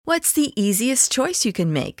What's the easiest choice you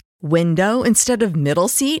can make? Window instead of middle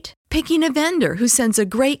seat? Picking a vendor who sends a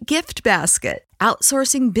great gift basket?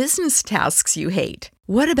 Outsourcing business tasks you hate?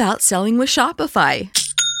 What about selling with Shopify?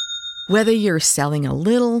 Whether you're selling a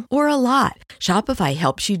little or a lot, Shopify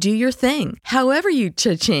helps you do your thing, however you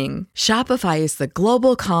cha-ching. Shopify is the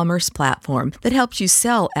global commerce platform that helps you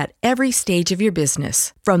sell at every stage of your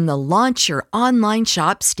business. From the launch your online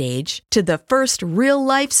shop stage to the first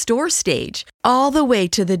real-life store stage, all the way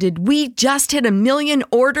to the did we just hit a million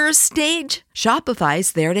orders stage.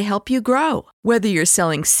 Shopify's there to help you grow. Whether you're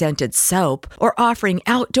selling scented soap or offering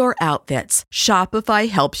outdoor outfits, Shopify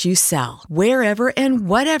helps you sell. Wherever and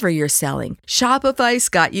whatever you're selling, Shopify's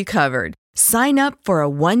got you covered. Sign up for a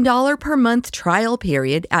 $1 per month trial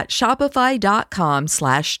period at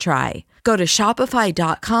shopify.com/try. Go to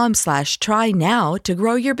shopify.com/try now to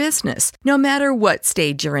grow your business, no matter what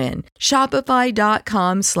stage you're in.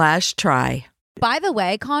 Shopify.com/try. By the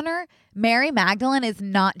way, Connor, Mary Magdalene is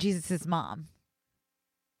not Jesus' mom.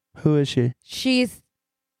 Who is she? She's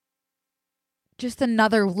just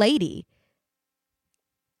another lady.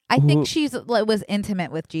 I think she's was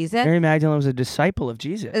intimate with Jesus. Mary Magdalene was a disciple of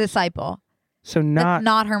Jesus. A disciple. So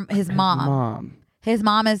not his mom. His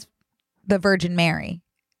mom is the Virgin Mary.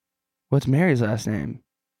 What's Mary's last name?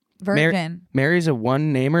 Virgin. Mary's a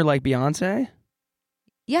one-namer like Beyonce?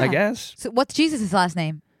 Yeah. I guess. So what's Jesus' last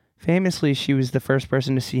name? Famously, she was the first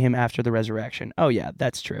person to see him after the resurrection. Oh, yeah,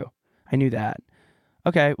 that's true. I knew that.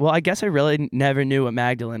 Okay, well, I guess I really never knew what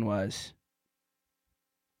Magdalene was.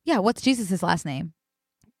 Yeah, what's Jesus' last name?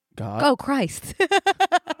 God. Oh, Christ.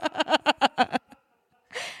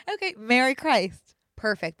 Okay, Mary Christ.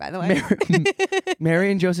 Perfect, by the way.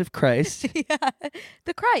 Mary and Joseph Christ. Yeah,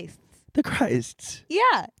 the Christs. The Christs.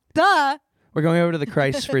 Yeah, duh. We're going over to the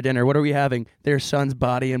Christs for dinner. What are we having? Their son's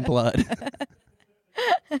body and blood.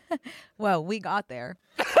 Well, we got there.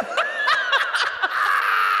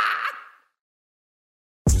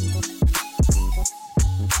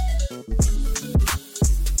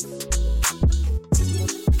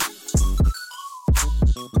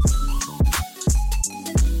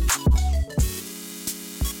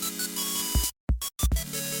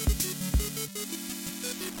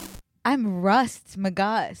 I'm Rust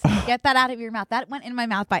McGuss. Get that out of your mouth. That went in my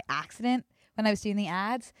mouth by accident when I was doing the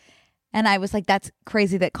ads. And I was like, that's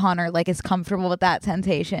crazy that Connor is comfortable with that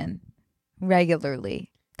sensation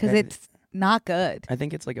regularly. Because it's not good. I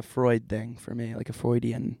think it's like a Freud thing for me, like a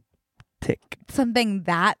Freudian tick. Something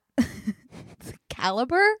that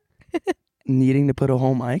caliber? Needing to put a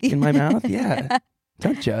whole mic in my mouth? Yeah.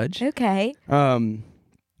 Don't judge. Okay. I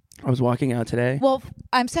was walking out today. Well,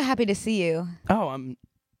 I'm so happy to see you. Oh, I'm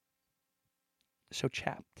so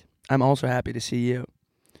chapped. I'm also happy to see you.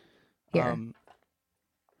 Here.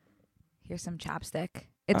 Here's some chapstick.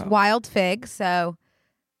 It's wild fig, so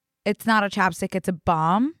it's not a chapstick, it's a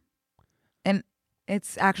balm. And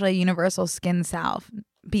it's actually a universal skin salve.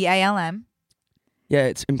 BALM. Yeah,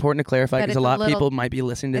 it's important to clarify because a lot of people might be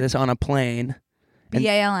listening to this on a plane.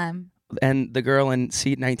 BALM. And the girl in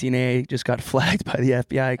seat 19A just got flagged by the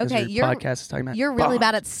FBI because her podcast is talking about You're really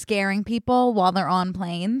bad at scaring people while they're on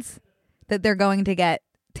planes that they're going to get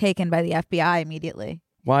taken by the FBI immediately.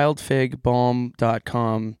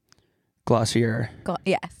 Wildfigbalm.com Glossier.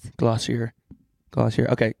 Yes. Glossier.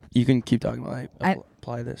 Okay, you can keep talking while I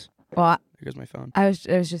apply this. Well, there goes my phone. I was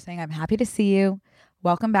just saying I'm happy to see you.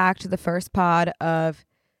 Welcome back to the first pod of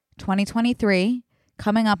 2023,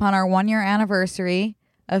 coming up on our 1-year anniversary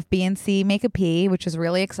of B&C Make a P, which is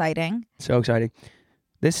really exciting. So exciting.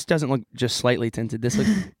 This doesn't look just slightly tinted. This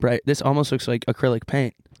looks bright. This almost looks like acrylic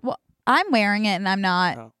paint. Well, I'm wearing it and I'm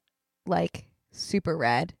not super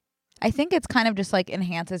red. I think it's kind of just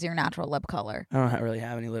enhances your natural lip color. I don't really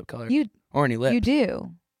have any lip color or any lips. You do.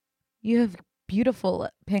 You have beautiful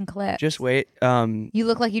pink lips. Just wait. You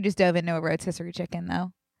look like you just dove into a rotisserie chicken,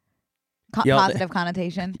 though. Positive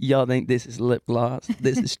connotation. Y'all think this is lip gloss?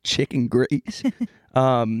 This is chicken grease.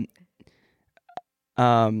 I'm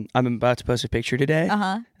about to post a picture today,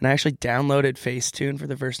 and I actually downloaded Facetune for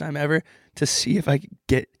the first time ever to see if I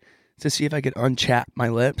could unchap my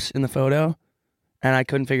lips in the photo, and I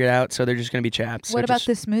couldn't figure it out. So they're just gonna be chapped. What about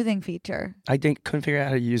the smoothing feature? I couldn't figure out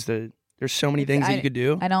how to use the. There's so many things that you could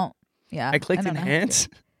do. I don't. Yeah. I clicked enhance,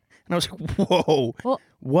 and I was like, whoa. Well,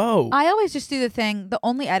 whoa. I always just do the thing. The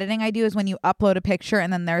only editing I do is when you upload a picture,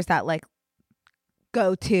 and then there's that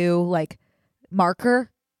go-to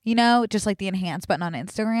marker. Just the enhance button on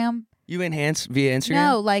Instagram. You enhance via Instagram?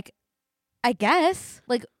 No, I guess.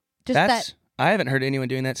 That. I haven't heard anyone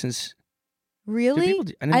doing that since. Really?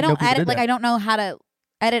 I don't edit. I don't know how to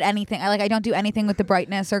edit anything. I don't do anything with the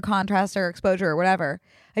brightness or contrast or exposure or whatever.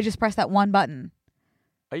 I just press that one button.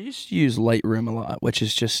 I used to use Lightroom a lot, which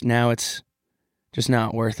is just now it's just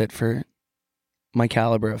not worth it for my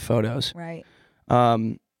caliber of photos. Right.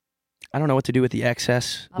 I don't know what to do with the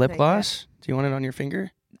excess I'll lip take gloss. Do you want it on your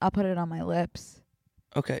finger? I'll put it on my lips.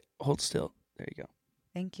 Okay, hold still. There you go.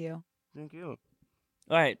 Thank you. Thank you.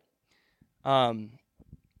 All right. I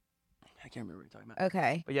can't remember what you're talking about.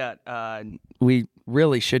 Okay. But yeah, we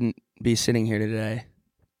really shouldn't be sitting here today.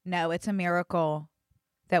 No, it's a miracle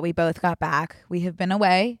that we both got back. We have been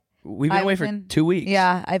away. We've been away for 2 weeks.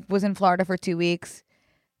 Yeah, I was in Florida for 2 weeks.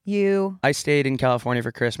 I stayed in California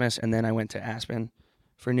for Christmas, and then I went to Aspen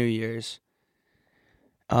for New Year's.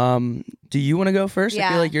 Do you want to go first? Yeah.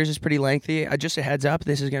 I feel like yours is pretty lengthy. Just a heads up,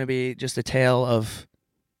 this is going to be just a tale of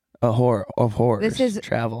horrors. This is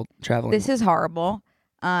traveling. This is horrible.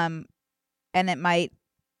 And it might.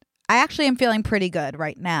 I actually am feeling pretty good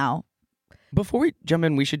right now. Before we jump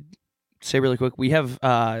in, we should say really quick, we have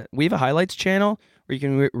a highlights channel where you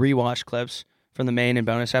can rewatch clips from the main and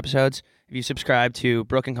bonus episodes. If you subscribe to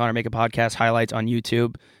Brooke and Connor Make a Podcast highlights on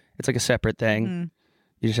YouTube, it's like a separate thing. Mm-hmm.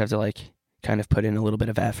 You just have to like kind of put in a little bit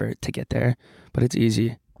of effort to get there, but it's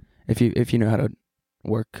easy if you know how to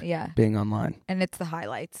work being online. And it's the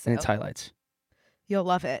highlights. And it's highlights. You'll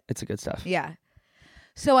love it. It's a good stuff. Yeah.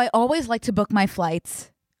 So I always like to book my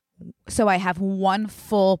flights so I have one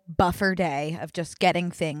full buffer day of just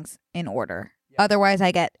getting things in order. Otherwise,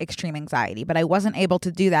 I get extreme anxiety. But I wasn't able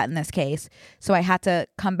to do that in this case. So I had to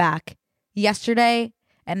come back yesterday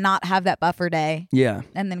and not have that buffer day. Yeah.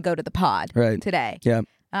 And then go to the pod today. Yeah.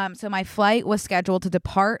 So my flight was scheduled to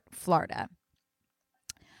depart Florida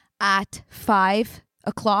at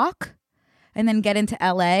 5:00 and then get into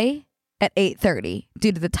LA at 8:30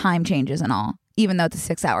 due to the time changes and all, even though it's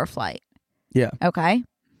a 6-hour flight. Yeah. Okay.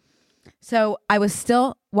 So I was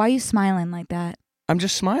still, why are you smiling like that? I'm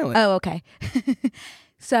just smiling. Oh, okay.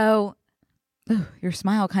 So your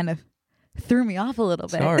smile kind of threw me off a little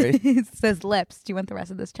bit. Sorry. It says lips. Do you want the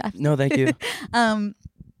rest of this, Chapped? No, thank you.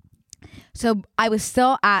 So I was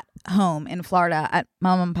still at home in Florida at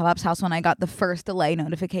Mom and Pop's house when I got the first delay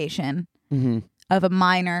notification of a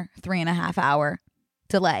minor 3.5 hour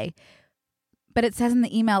delay. But it says in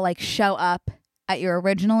the email, like, show up at your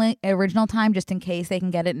original time just in case they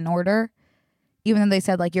can get it in order. Even though they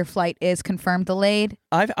said, like, your flight is confirmed delayed.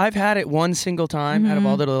 I've had it one single time out of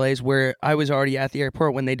all the delays where I was already at the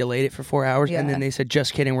airport when they delayed it for 4 hours, and then they said,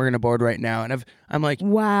 just kidding, we're going to board right now. And I'm like,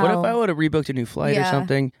 wow. What if I would have rebooked a new flight or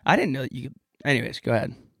something? I didn't know that you could. Anyways, go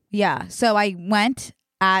ahead. Yeah. So I went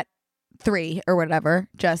at 3 or whatever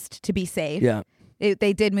just to be safe. Yeah.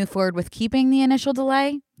 They did move forward with keeping the initial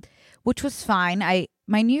delay, which was fine.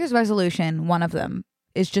 My New Year's resolution, one of them,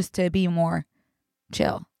 is just to be more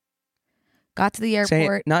chill. Got to the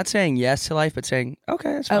airport. Not saying yes to life, but saying,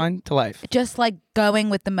 okay, that's fine, to life. Just like going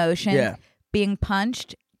with the motion. Yeah. Being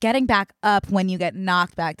punched. Getting back up when you get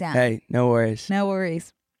knocked back down. Hey, no worries. No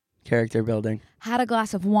worries. Character building. Had a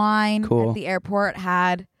glass of wine at the airport.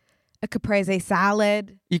 Had a caprese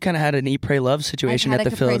salad. You kind of had an Eat, Pray, Love situation at the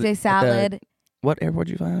caprese salad. What airport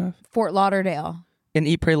did you fly off? Fort Lauderdale. An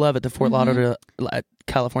Eat, Pray, Love at the Fort Lauderdale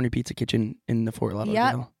California Pizza Kitchen in the Fort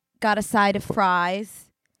Lauderdale. Yep. Got a side of fries.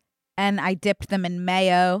 And I dipped them in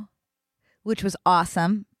mayo, which was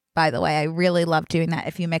awesome. By the way, I really love doing that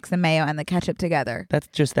if you mix the mayo and the ketchup together. That's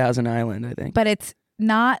just Thousand Island, I think. But it's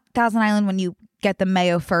not Thousand Island when you get the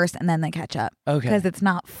mayo first and then the ketchup. Okay. Because it's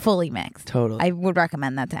not fully mixed. Totally. I would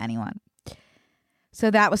recommend that to anyone. So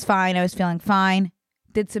that was fine. I was feeling fine.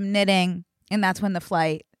 Did some knitting. And that's when the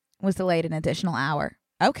flight was delayed an additional hour.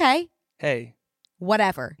 Okay. Hey.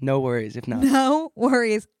 Whatever. No worries if not. No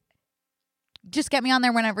worries. Just get me on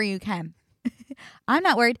there whenever you can. I'm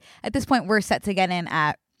not worried. At this point, we're set to get in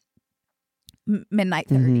at midnight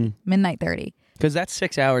 30. Midnight 30. Because that's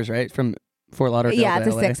 6 hours, right? From Fort Lauderdale Yeah, to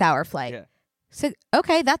it's a LA. 6-hour flight. Yeah. So,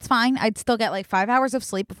 okay, that's fine. I'd still get like 5 hours of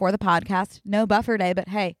sleep before the podcast. No buffer day, but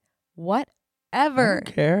hey, whatever. I don't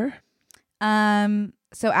care.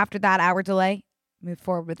 So after that hour delay, move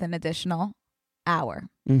forward with an additional hour.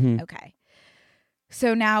 Okay.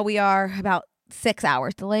 So now we are about 6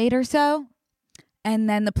 hours delayed or so. And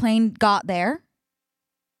then the plane got there,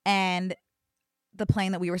 and the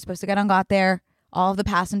plane that we were supposed to get on got there. All of the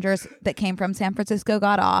passengers that came from San Francisco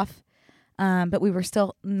got off, but we were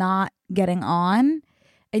still not getting on.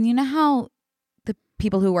 And you know how the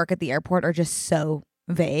people who work at the airport are just so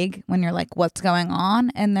vague when you're like, what's going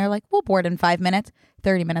on? And they're like, we'll board in 5 minutes.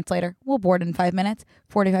 30 minutes later, we'll board in 5 minutes.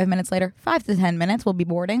 45 minutes later, 5 to 10 minutes, we'll be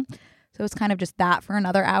boarding. So it's kind of just that for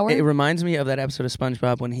another hour. It reminds me of that episode of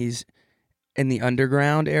SpongeBob when he's in the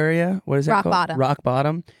underground area. What is that called? Bottom. Rock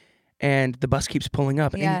bottom. And the bus keeps pulling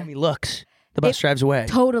up. And anytime he looks, the bus drives away.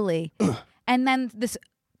 Totally. And then this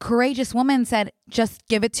courageous woman said, just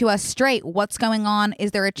give it to us straight. What's going on?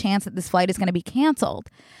 Is there a chance that this flight is going to be canceled?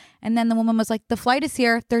 And then the woman was like, the flight is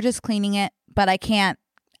here. They're just cleaning it, but I can't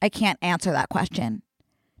answer that question.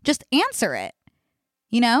 Just answer it.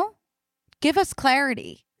 You know? Give us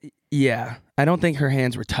clarity. Yeah. I don't think her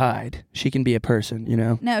hands were tied. She can be a person, you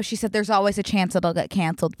know? No, she said there's always a chance it'll get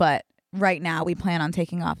canceled, but right now we plan on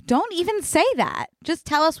taking off. Don't even say that. Just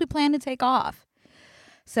tell us we plan to take off.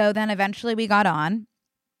 So then eventually we got on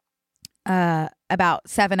about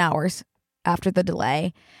 7 hours after the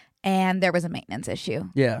delay, and there was a maintenance issue.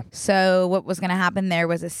 Yeah. So what was going to happen there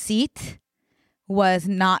was a seat was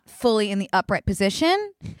not fully in the upright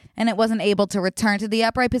position, and it wasn't able to return to the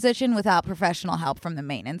upright position without professional help from the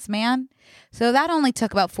maintenance man. So that only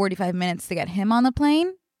took about 45 minutes to get him on the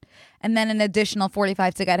plane, and then an additional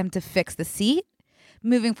 45 to get him to fix the seat,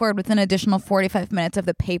 moving forward with an additional 45 minutes of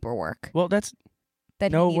the paperwork. Well, that's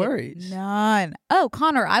no worries. None. Oh,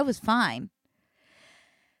 Connor, I was fine.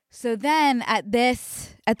 So then at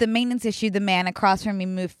the maintenance issue, the man across from me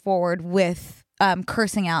moved forward with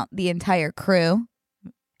cursing out the entire crew.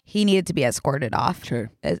 He needed to be escorted off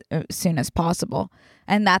as soon as possible.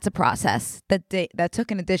 And that's a process that took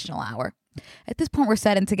an additional hour. At this point, we're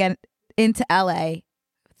set to get into LA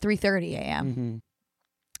 3:30 a.m.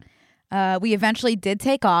 Mm-hmm. We eventually did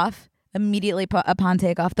take off. Immediately upon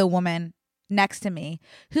takeoff, the woman next to me,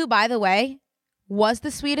 who, by the way, was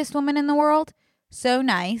the sweetest woman in the world, so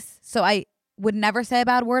nice. So I would never say a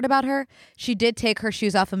bad word about her. She did take her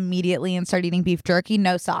shoes off immediately and start eating beef jerky,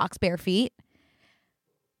 no socks, bare feet.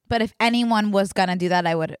 But if anyone was gonna do that,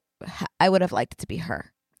 I would have liked it to be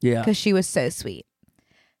her. Yeah, because she was so sweet.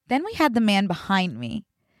 Then we had the man behind me,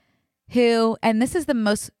 who, and this is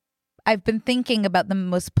I've been thinking about the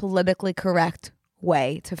most politically correct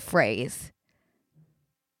way to phrase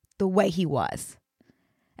the way he was.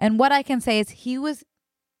 And what I can say is he was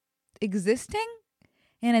existing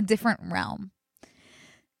in a different realm.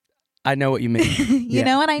 I know what you mean. You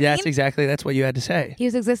know what I mean? Yes, exactly. That's what you had to say. He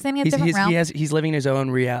was existing in a different realm. He's living his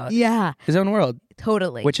own reality. Yeah. His own world.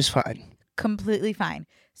 Totally. Which is fine. Completely fine.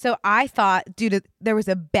 So I thought, there was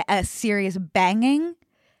a serious banging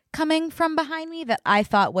coming from behind me that I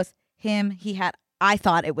thought was him. I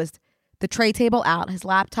thought it was the tray table out, his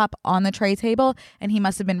laptop on the tray table, and he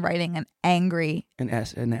must have been writing an essay.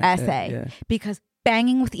 Yeah. Because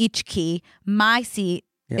banging with each key, my seat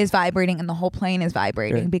is vibrating and the whole plane is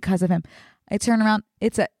vibrating because of him. I turn around,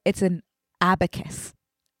 it's an abacus.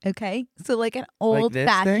 Okay? So like an old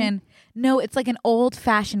fashioned it's like an old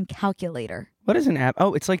fashioned calculator. What is an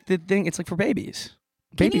Oh, it's like the thing, it's like for babies.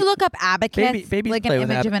 Can you look up abacus? Babies like play an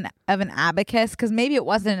with image of an abacus? Because maybe it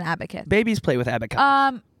wasn't an abacus. Babies play with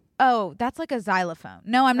abacus. Oh, that's like a xylophone.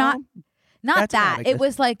 No, I'm not. Not that. It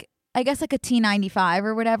was like, I guess like a T95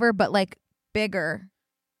 or whatever, but like bigger.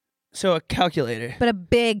 So a calculator. But a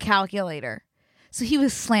big calculator. So he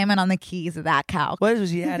was slamming on the keys of that calc. What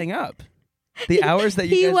was he adding up? The hours that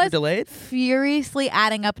you guys were delayed? Furiously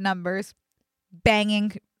adding up numbers,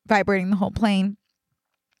 banging, vibrating the whole plane,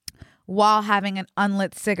 while having an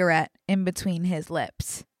unlit cigarette in between his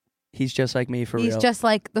lips. He's just like me for real. He's just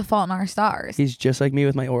like The Fault in Our Stars. He's just like me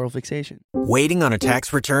with my oral fixation. Waiting on a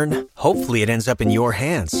tax return? Hopefully it ends up in your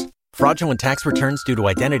hands. Fraudulent tax returns due to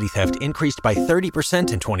identity theft increased by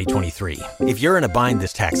 30% in 2023. If you're in a bind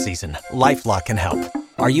this tax season, LifeLock can help.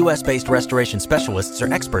 Our U.S.-based restoration specialists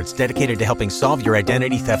are experts dedicated to helping solve your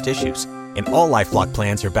identity theft issues. And all LifeLock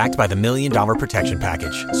plans are backed by the $1 Million Protection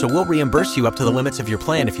Package. So we'll reimburse you up to the limits of your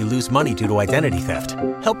plan if you lose money due to identity theft.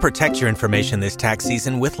 Help protect your information this tax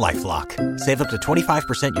season with LifeLock. Save up to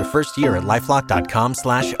 25% your first year at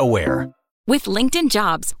LifeLock.com/aware. With LinkedIn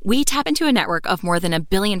Jobs, we tap into a network of more than 1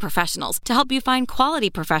 billion professionals to help you find quality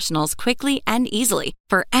professionals quickly and easily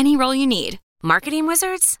for any role you need. Marketing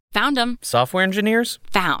wizards? Found them. Software engineers?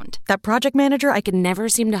 Found. That project manager I could never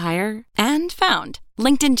seem to hire? And found.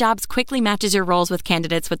 LinkedIn Jobs quickly matches your roles with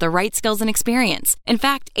candidates with the right skills and experience. In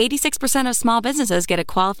fact, 86% of small businesses get a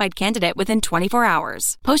qualified candidate within 24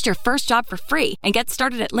 hours. Post your first job for free and get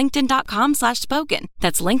started at linkedin.com/spoken.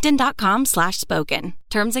 That's linkedin.com/spoken.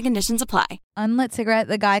 Terms and conditions apply. Unlit cigarette.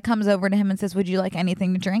 The guy comes over to him and says, would you like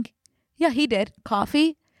anything to drink? Yeah, he did.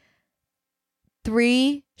 Coffee.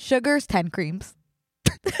 3 sugars, 10 creams.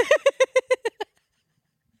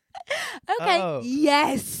 Okay. Oh.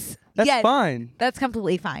 Yes. That's fine. That's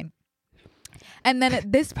completely fine. And then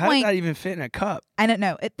at this How point, does that even fit in a cup? I don't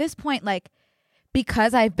know. At this point, like,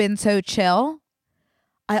 because I've been so chill,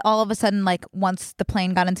 I all of a sudden, like, once the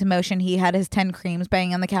plane got into motion, he had his 10 creams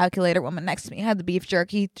banging on the calculator. Woman next to me had the beef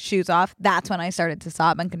jerky, shoes off. That's when I started to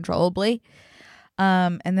sob uncontrollably.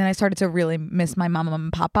 And then I started to really miss my mama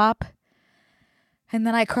and pop. And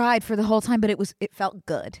then I cried for the whole time, but it felt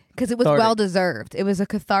good because it was Cathartic. well deserved. It was a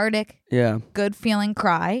cathartic, good feeling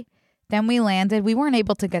cry. Then we landed. We weren't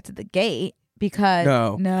able to get to the gate because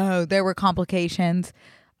no, there were complications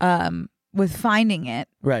with finding it.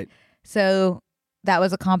 Right. So that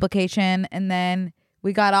was a complication. And then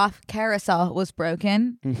we got off. Carousel was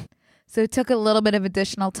broken. So it took a little bit of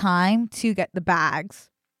additional time to get the bags.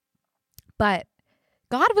 But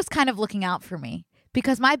God was kind of looking out for me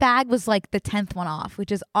because my bag was like the 10th one off,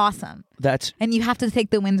 which is awesome. And you have to take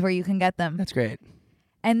the wins where you can get them. That's great.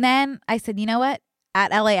 And then I said, you know what?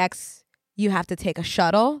 At LAX, you have to take a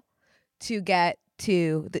shuttle to get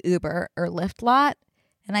to the Uber or Lyft lot.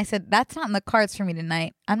 And I said, that's not in the cards for me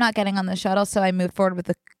tonight. I'm not getting on the shuttle. So I moved forward with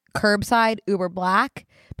the curbside Uber Black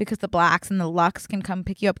because the Blacks and the Lux can come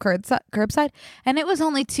pick you up curbside. And it was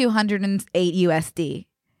only $208 USD.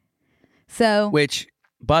 So, which,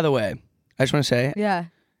 by the way, I just want to say,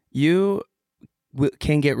 you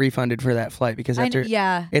can get refunded for that flight because after,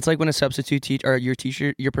 it's like when a substitute teacher or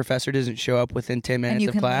your professor doesn't show up within 10 minutes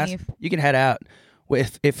of class, you can head out.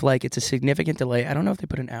 If like it's a significant delay, I don't know if they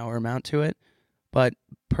put an hour amount to it, but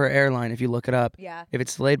per airline, if you look it up, if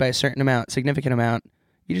it's delayed by a significant amount,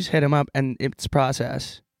 you just hit them up and it's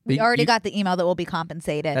processed. We already got the email that we'll be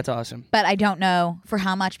compensated. That's awesome. But I don't know for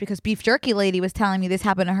how much because Beef Jerky Lady was telling me this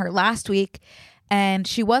happened to her last week and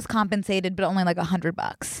she was compensated, but only like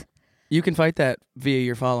 $100. You can fight that via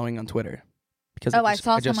your following on Twitter. Because I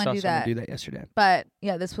saw someone do that yesterday. But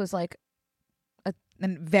yeah, this was like a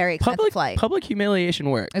very expensive flight. Public humiliation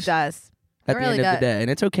works. It does. At the end of the day. And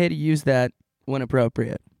it's okay to use that when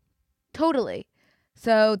appropriate. Totally.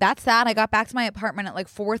 So that's that. I got back to my apartment at like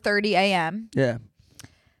 4:30 a.m. Yeah.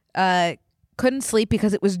 Couldn't sleep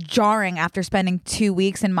because it was jarring after spending 2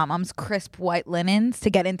 weeks in my mom's crisp white linens to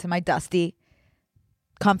get into my dusty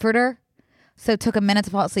comforter. So it took a minute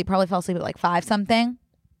to fall asleep. Probably fell asleep at like 5 something.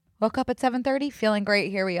 Woke up at 7:30, feeling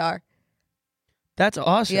great. Here we are. That's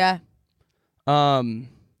awesome. Yeah.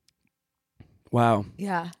 Wow.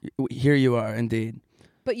 Yeah. Here you are, indeed.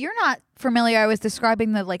 But you're not familiar. I was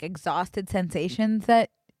describing the like exhausted sensations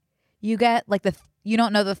that you get, like you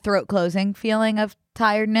don't know the throat closing feeling of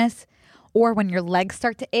tiredness, or when your legs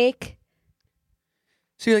start to ache.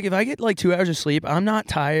 See, like if I get like 2 hours of sleep, I'm not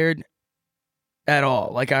tired at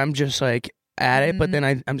all. Like I'm just like at it, but then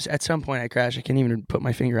I'm at some point I crash. I can't even put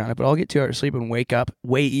my finger on it, but I'll get 2 hours of sleep and wake up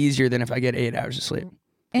way easier than if I get 8 hours of sleep.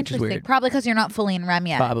 Interesting. Probably because you're not fully in REM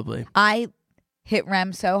yet. Probably. I hit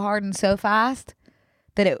REM so hard and so fast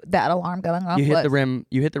that that alarm going off. You hit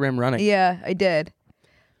the rim running. Yeah, I did.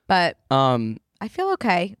 But I feel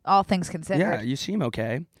okay, all things considered. Yeah, you seem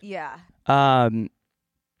okay. Yeah.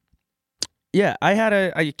 Yeah,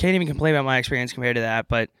 I can't even complain about my experience compared to that,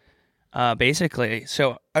 but basically,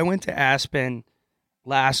 so I went to Aspen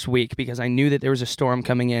last week because I knew that there was a storm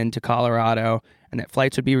coming into Colorado and that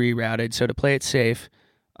flights would be rerouted. So to play it safe,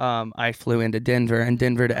 I flew into Denver, and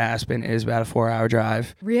Denver to Aspen is about a 4-hour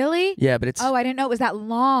drive. Really? Yeah, but it's... Oh, I didn't know it was that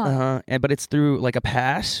long. But it's through like a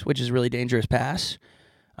pass, which is a really dangerous pass.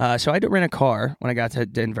 So I had to rent a car when I got to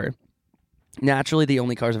Denver. Naturally, the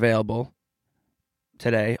only cars available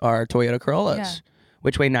today are Toyota Corollas,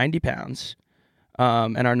 which weigh 90 pounds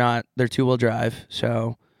and are not... They're two-wheel drive,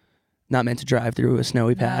 so not meant to drive through a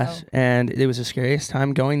snowy pass. And it was the scariest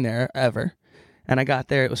time going there ever. And I got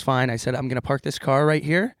there, it was fine. I said, I'm going to park this car right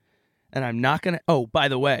here, and I'm not going to... Oh, by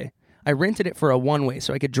the way, I rented it for a one-way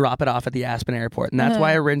so I could drop it off at the Aspen airport. And that's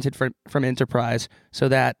why I rented from Enterprise, so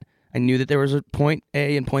that I knew that there was a point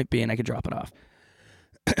A and point B, and I could drop it off.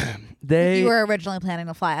 You were originally planning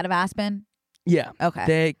to fly out of Aspen? Yeah.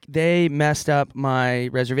 Okay. They messed up my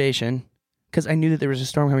reservation because I knew that there was a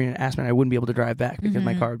storm coming in Aspen. I wouldn't be able to drive back because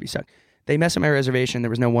my car would be stuck. They messed up my reservation.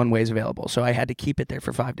 There was no one-ways available, so I had to keep it there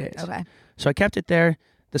for 5 days. Okay. So I kept it there.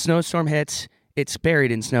 The snowstorm hits. It's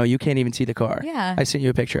buried in snow. You can't even see the car. Yeah. I sent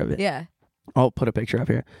you a picture of it. Yeah. I'll put a picture up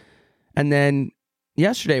here. And then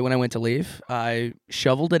yesterday when I went to leave, I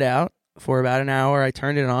shoveled it out for about an hour. I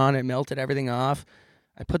turned it on. It melted everything off.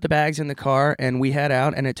 I put the bags in the car, and we head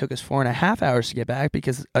out, and it took us 4.5 hours to get back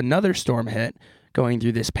because another storm hit going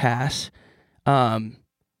through this pass.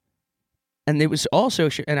 And it was also,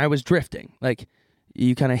 and I was drifting. Like,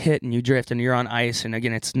 you kind of hit and you drift, and you're on ice, and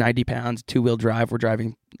again, it's 90 pounds, two-wheel drive. We're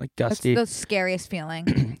driving, like, gusty. That's the scariest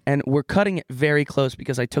feeling. And we're cutting it very close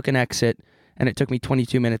because I took an exit, and it took me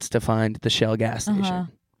 22 minutes to find the Shell gas station.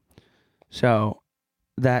 So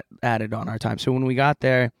that added on our time. So when we got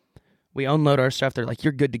there, we unload our stuff. They're like,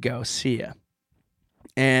 you're good to go. See ya.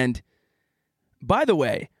 And by the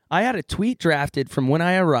way, I had a tweet drafted from when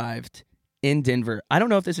I arrived in Denver. I don't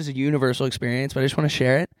know if this is a universal experience, but I just want to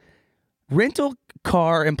share it. rental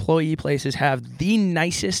car employee places have the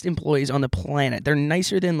nicest employees on the planet. They're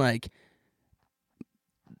nicer than like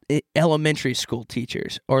elementary school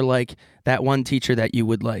teachers or like that one teacher that you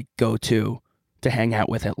would like go to hang out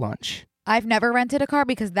with at lunch. I've never rented a car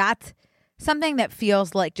because that's something that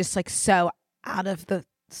feels like just like so out of the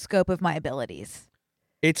scope of my abilities.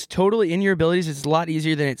 It's totally in your abilities. It's a lot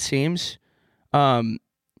easier than it seems.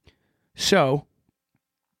 So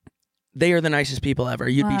they are the nicest people ever.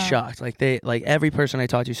 You'd be shocked. Like every person I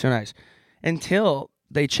talk to is so nice until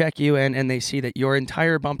they check you in and they see that your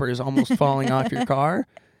entire bumper is almost falling off your car.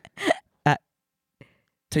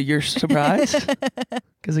 To your surprise,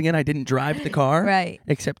 because again, I didn't drive the car, right?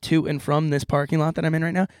 Except to and from this parking lot that I'm in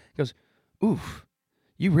right now. He goes, "Oof,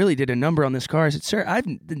 you really did a number on this car." I said, "Sir,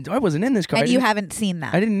 I wasn't in this car." And you haven't seen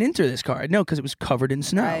that. I didn't enter this car. No, because it was covered in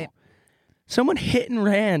snow. Right. Someone hit and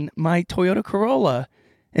ran my Toyota Corolla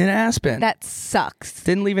in Aspen. That sucks.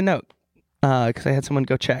 Didn't leave a note because I had someone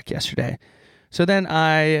go check yesterday. So then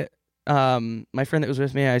my friend that was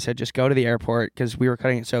with me, I said, just go to the airport because we were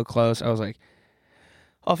cutting it so close. I was like,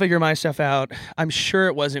 I'll figure my stuff out. I'm sure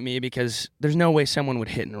it wasn't me because there's no way someone would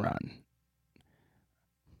hit and run.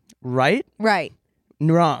 Right? Right.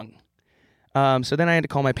 Wrong. So then I had to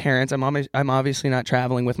call my parents. I'm obviously not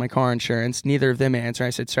traveling with my car insurance. Neither of them answer.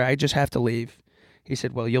 I said, sir, I just have to leave. He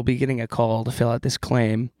said, well, you'll be getting a call to fill out this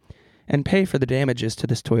claim and pay for the damages to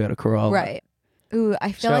this Toyota Corolla. Right. Ooh,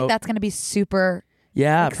 I feel like that's going to be super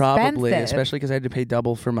expensive. Probably, especially because I had to pay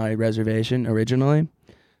double for my reservation originally.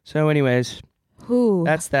 So anyways... Ooh.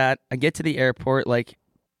 That's that. I get to the airport, like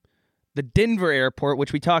the Denver airport,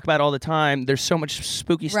 which we talk about all the time. There's so much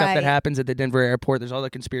spooky stuff that happens at the Denver airport. There's all the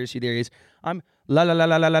conspiracy theories. I'm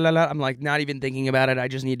I'm like not even thinking about it. I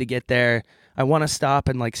just need to get there. I want to stop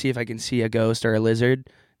and like see if I can see a ghost or a lizard.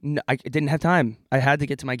 No, I didn't have time. I had to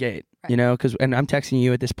get to my gate, you know, and I'm texting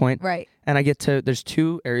you at this point. Right. And I get to, there's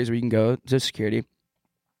 2 areas where you can go to security.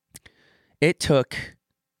 It took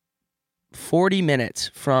 40 minutes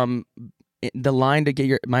from the line to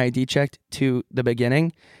get my ID checked to the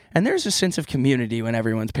beginning, and there's a sense of community when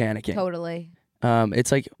everyone's panicking. Totally.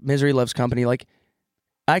 It's like misery loves company. Like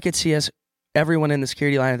I could see everyone in the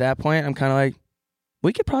security line at that point. I'm kind of like,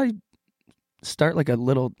 we could probably start like a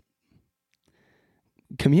little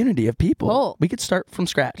community of people. Cool. We could start from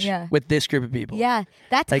scratch with this group of people. Yeah,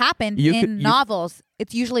 that's like, happened in novels.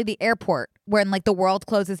 It's usually the airport when like the world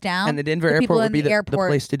closes down, and the Denver airport would be the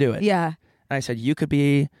place to do it. Yeah. And I said, you could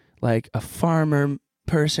be like a farmer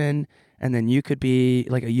person, and then you could be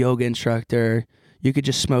like a yoga instructor. You could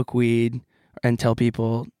just smoke weed and tell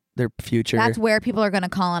people their future. That's where people are going to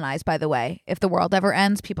colonize, by the way. If the world ever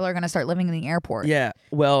ends, people are going to start living in the airport. Yeah.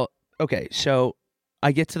 Well, okay. So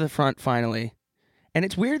I get to the front finally, and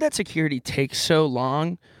it's weird that security takes so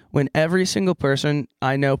long when every single person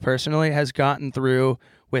I know personally has gotten through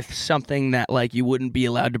with something that like you wouldn't be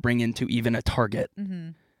allowed to bring into even a Target. Mm-hmm.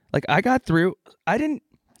 Like I got through. I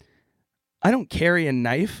don't carry a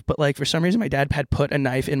knife, but like for some reason my dad had put a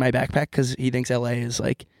knife in my backpack because he thinks LA is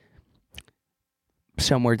like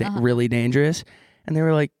somewhere really dangerous. And they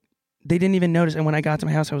were like, they didn't even notice. And when I got to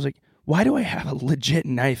my house, I was like, why do I have a legit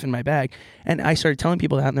knife in my bag? And I started telling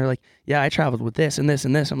people that, and they're like, yeah, I traveled with this and this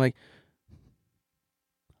and this. I'm like,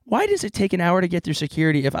 why does it take an hour to get through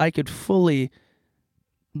security if I could fully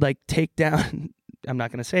like take down, I'm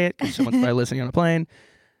not going to say it because someone's probably listening on a plane.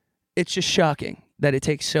 It's just shocking that it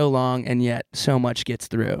takes so long and yet so much gets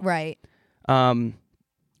through. Right.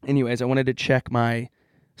 Anyways, I wanted to check my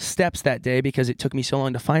steps that day because it took me so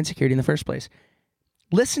long to find security in the first place.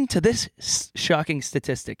 Listen to this shocking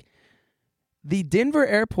statistic. The Denver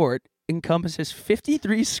airport encompasses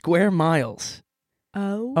 53 square miles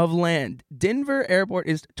of land. Denver airport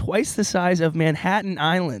is twice the size of Manhattan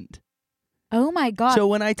Island. Oh my God. So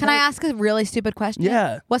when Can I ask a really stupid question?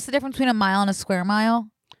 Yeah. What's the difference between a mile and a square mile?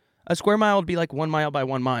 A square mile would be like 1 mile by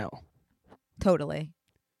 1 mile. Totally.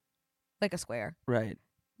 Like a square. Right.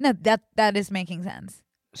 No, that is making sense.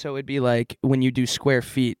 So it'd be like when you do square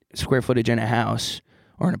footage in a house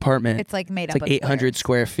or an apartment. It's like made up like of 800 squares.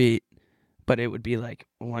 Square feet, but it would be like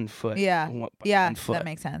 1 foot. Yeah. One foot. That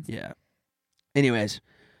makes sense. Yeah. Anyways,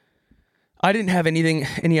 I didn't have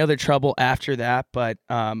any other trouble after that, but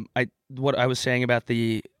what I was saying about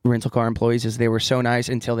the rental car employees is they were so nice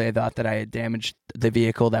until they thought that I had damaged the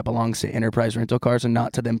vehicle that belongs to Enterprise Rental Cars and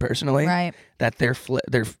not to them personally. Right. That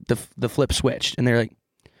the flip switched, and they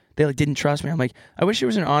didn't trust me. I'm like, I wish there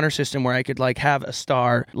was an honor system where I could like have a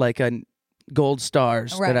star, like a gold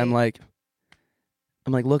stars that I'm like,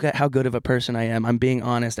 look at how good of a person I am. I'm being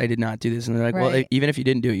honest. I did not do this. And they're like, well, even if you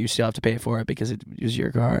didn't do it, you still have to pay for it because it was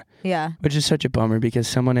your car. Yeah. Which is such a bummer because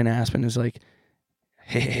someone in Aspen is like,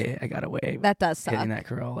 I got away. That does suck. Hitting that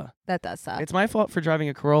Corolla. That does suck. It's my fault for driving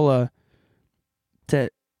a Corolla to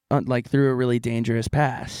through a really dangerous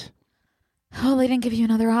pass. Oh, they didn't give you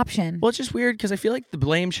another option. Well, it's just weird because I feel like the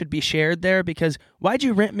blame should be shared there because why'd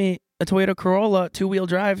you rent me a Toyota Corolla 2-wheel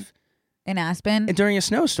drive in Aspen during a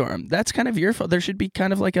snowstorm? That's kind of your fault. There should be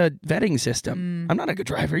kind of like a vetting system. I'm not a good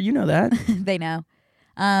driver. You know that. They know.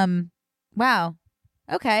 Wow.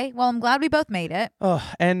 Okay. Well, I'm glad we both made it. Oh,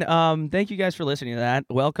 and thank you guys for listening to that.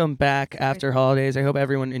 Welcome back after holidays. I hope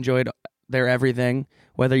everyone enjoyed their everything,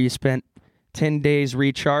 whether you spent 10 days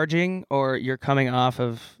recharging or you're coming off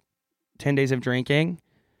of 10 days of drinking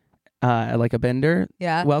like a bender.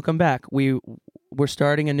 Yeah. Welcome back. We're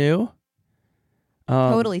starting anew.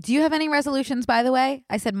 Totally. Do you have any resolutions, by the way?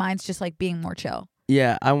 I said mine's just like being more chill.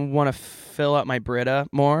 Yeah, I want to fill up my Brita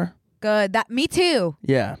more. Good. Me too.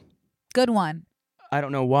 Yeah. Good one. I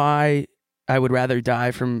don't know why I would rather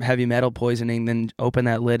die from heavy metal poisoning than open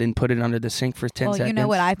that lid and put it under the sink for 10 seconds. Well, you know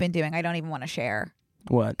what I've been doing. I don't even want to share.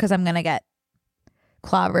 What? Because I'm going to get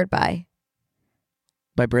clobbered by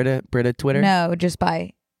Brita Twitter? No, just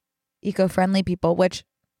by eco-friendly people, which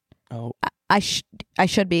I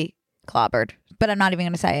should be clobbered, but I'm not even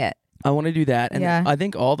going to say it. I want to do that. And yeah. I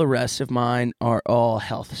think all the rest of mine are all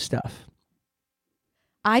health stuff.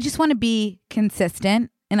 I just want to be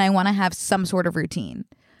consistent and I want to have some sort of routine.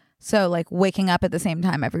 So like waking up at the same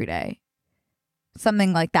time every day.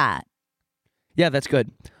 Something like that. Yeah, that's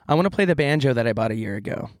good. I want to play the banjo that I bought a year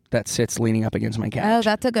ago that sits leaning up against my couch. Oh,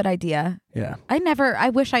 that's a good idea. Yeah. I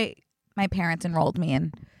wish my parents enrolled me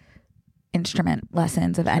in instrument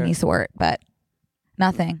lessons of any sort, but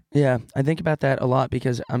nothing. Yeah, I think about that a lot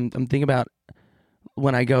because I'm thinking about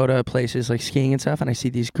when I go to places like skiing and stuff and I see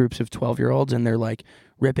these groups of 12-year-olds and they're like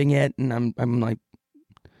ripping it and I'm like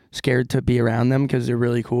scared to be around them because they're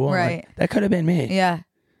really cool. Right. Like, that could have been me. Yeah.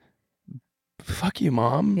 Fuck you,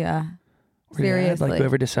 Mom. Yeah. Or Seriously. Dad, like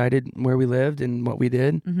whoever decided where we lived and what we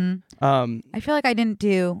did. Mm-hmm. I feel like I didn't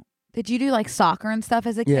do... Did you do like soccer and stuff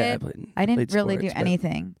as a kid? I didn't really do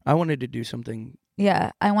anything. I wanted to do something.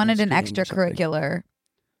 Yeah. I wanted an extracurricular.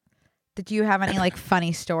 Did you have any like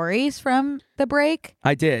funny stories from the break?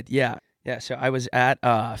 I did. Yeah. Yeah. So I was at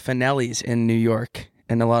Finelli's in New York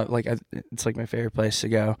and a lot like it's like my favorite place to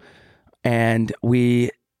go. And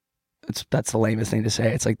that's the lamest thing to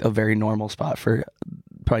say. It's like a very normal spot for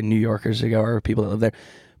probably New Yorkers to go or people that live there.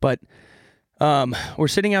 But we're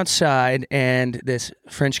sitting outside and this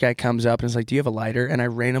French guy comes up and is like, "Do you have a lighter?" And I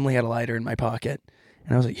randomly had a lighter in my pocket.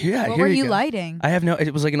 And I was like, "Yeah, what here were you you go." lighting? I have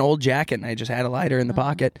it was like an old jacket and I just had a lighter in the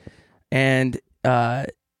pocket. And I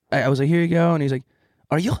was like, "Here you go." And he's like,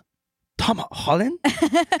 "Are you Tom Holland?"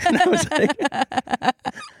 And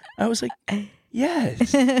I was like,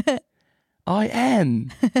 "Yes, I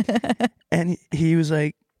am." And he was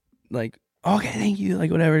like, "Okay, thank you,"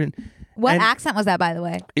 like whatever. And what accent was that, by the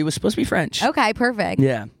way? It was supposed to be French. Okay, perfect.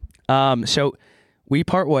 Yeah. So we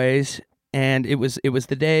part ways, and it was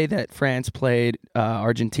the day that France played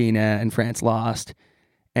Argentina, and France lost.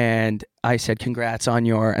 And I said, "Congrats on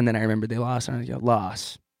your," and then I remembered they lost, and I was like,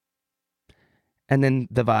 "Loss." And then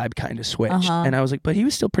the vibe kind of switched, and I was like, but he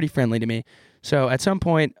was still pretty friendly to me. So at some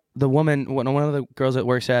point, the woman, one of the girls that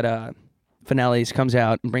works at Finelli's, comes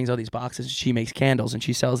out and brings all these boxes. She makes candles and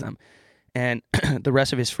she sells them. And the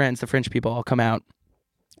rest of his friends, the French people, all come out,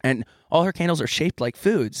 and all her candles are shaped like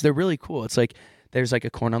foods. They're really cool. It's like there's like a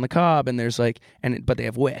corn on the cob, and there's like, but they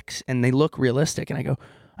have wicks, and they look realistic. And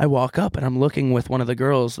I walk up, and I'm looking with one of the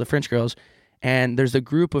girls, the French girls, and there's a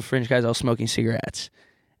group of French guys all smoking cigarettes.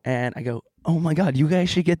 And I go, "Oh my God, you guys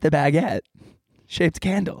should get the baguette shaped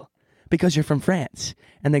candle because you're from France."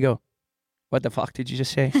 And they go, "What the fuck did you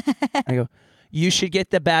just say?" I go, "You should get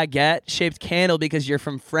the baguette shaped candle because you're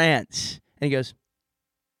from France." And he goes,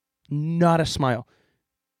 not a smile.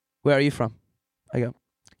 "Where are you from?" I go,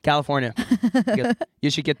 "California." He goes, "You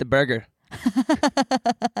should get the burger."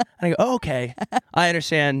 And I go, "Oh, okay, I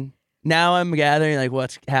understand. Now I'm gathering like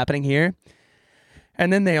what's happening here."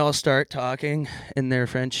 And then they all start talking in their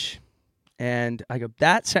French. And I go,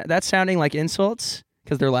 that's sounding like insults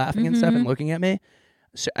because they're laughing and stuff and looking at me.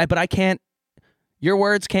 So, but I can't, your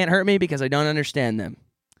words can't hurt me because I don't understand them.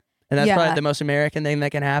 And that's probably the most American thing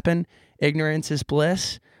that can happen. Ignorance is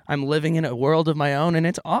bliss. I'm living in a world of my own and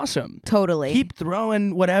it's awesome. Totally. Keep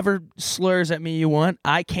throwing whatever slurs at me you want.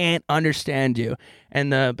 I can't understand you.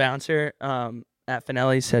 And the bouncer at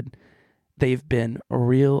Finelli said, "They've been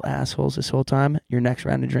real assholes this whole time. Your next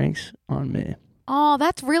round of drinks on me." Oh,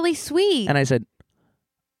 that's really sweet. And I said,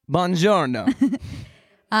 "Buongiorno."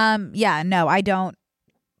 Yeah, no, I don't.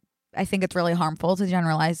 I think it's really harmful to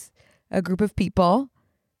generalize a group of people.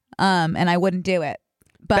 And I wouldn't do it.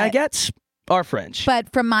 But Baguettes are French.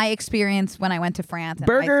 But from my experience when I went to France, in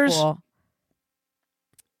Burgers high school,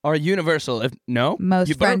 are universal.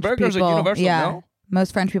 most French burgers people, are universal. yeah, No.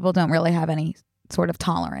 most French people don't really have any sort of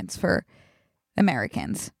tolerance for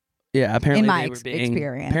Americans. Yeah, apparently in my they were being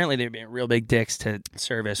experience. apparently they were being real big dicks to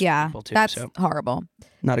service Yeah, people too. that's So horrible.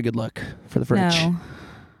 not a good look for the French.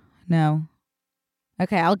 No.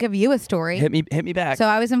 Okay, I'll give you a story. Hit me back. So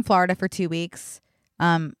I was in Florida for 2 weeks.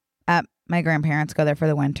 At my grandparents go there for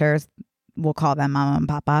the winters. We'll call them Mama and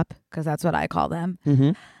Pop Up because that's what I call them.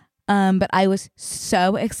 Mm-hmm. But I was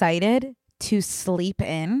so excited to sleep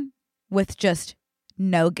in with just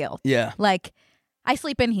no guilt. Yeah. Like, I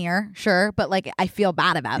sleep in here, sure, but like I feel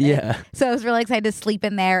bad about it. Yeah. So I was really excited to sleep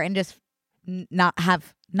in there and just not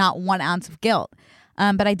have not 1 ounce of guilt.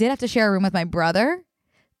 But I did have to share a room with my brother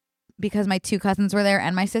because my 2 cousins were there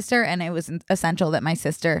and my sister, and it was essential that my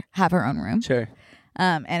sister have her own room. Sure.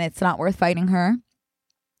 And it's not worth fighting her.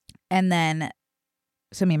 And then,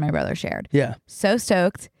 so me and my brother shared. Yeah. So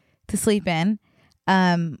stoked to sleep in.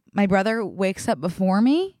 My brother wakes up before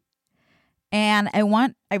me, and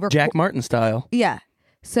Jack Martin style. Yeah.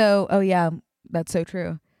 So, oh yeah, that's so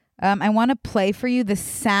true. I want to play for you the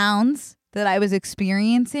sounds that I was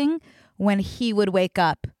experiencing when he would wake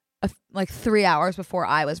up like 3 hours before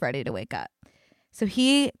I was ready to wake up. So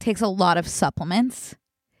he takes a lot of supplements.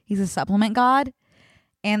 He's a supplement god.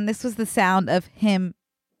 And this was the sound of him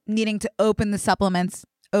needing to open the supplements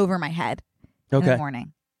over my head in the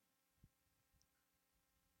morning.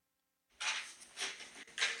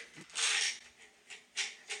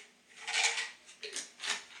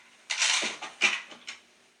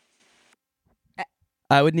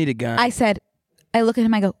 I would need a gun. I look at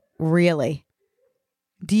him, I go, really?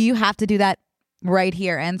 Do you have to do that right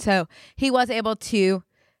here? And so he was able to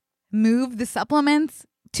move the supplements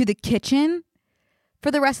to the kitchen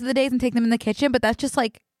for the rest of the days and take them in the kitchen. But that's just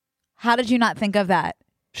like, how did you not think of that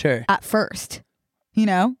Sure. at first? You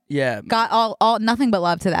know? Yeah. Got all nothing but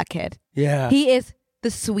love to that kid. Yeah. He is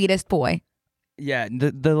the sweetest boy. Yeah.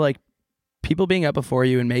 The like people being up before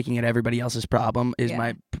you and making it everybody else's problem is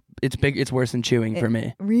it's big. It's worse than chewing for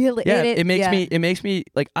me. Really? Yeah. It makes me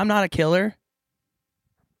like, I'm not a killer.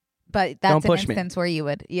 But that's Don't push an me. instance where you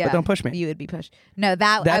would, But don't push me. You would be pushed. No,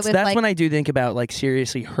 that's like, when I do think about like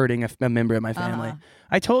seriously hurting a member of my family.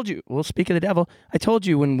 I told you. Well, speak of the devil. I told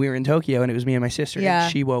you when we were in Tokyo and it was me and my sister. Yeah.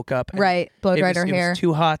 And she woke up. And right. Blow dried her it hair. It was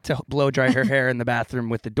too hot to blow dry her hair in the bathroom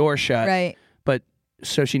with the door shut. Right. But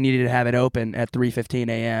so she needed to have it open at 3:15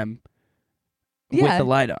 a.m. with the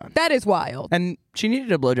light on. That is wild. And she needed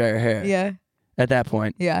to blow dry her hair. Yeah. At that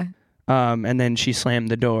point. Yeah. And then she slammed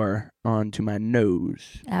the door onto my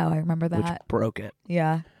nose. Oh, I remember that. Which broke it.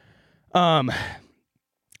 Yeah.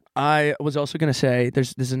 I was also going to say,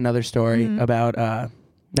 this is another story about,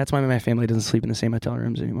 that's why my family doesn't sleep in the same hotel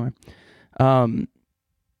rooms anymore. Over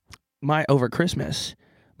Christmas,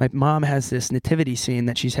 my mom has this nativity scene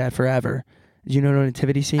that she's had forever. Do you know what a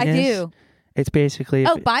nativity scene is? I do. It's basically...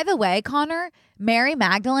 Oh, by the way, Connor, Mary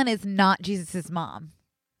Magdalene is not Jesus' mom.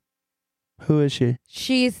 Who is she?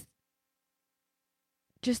 She's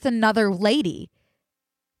just another lady.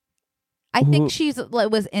 I think she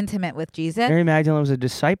was intimate with Jesus. Mary Magdalene was a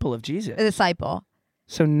disciple of Jesus. A disciple.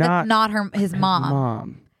 So not his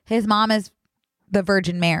mom. His mom is the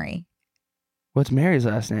Virgin Mary. What's Mary's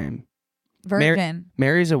last name? Virgin.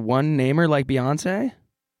 Mary's a one-namer like Beyonce?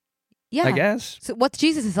 Yeah. I guess. So what's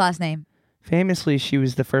Jesus' last name? Famously, she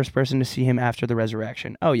was the first person to see him after the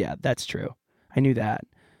resurrection. Oh, yeah, that's true. I knew that.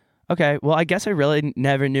 Okay, well, I guess I really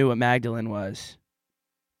never knew what Magdalene was.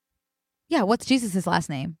 Yeah, what's Jesus' last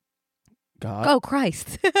name? God. Oh,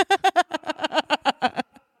 Christ.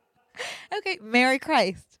 Okay, Mary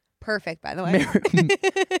Christ. Perfect, by the way.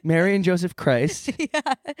 Mary and Joseph Christ.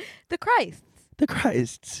 Yeah, the Christs. The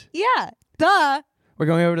Christs. Yeah, duh. We're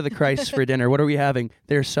going over to the Christs for dinner. What are we having?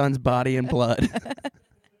 Their son's body and blood.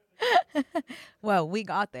 Well, we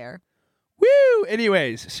got there. Woo!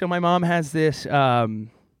 Anyways, so my mom has this...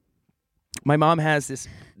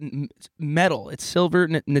 metal. It's silver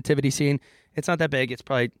nativity scene. It's not that big. It's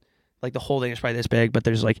probably like the whole thing is probably this big, but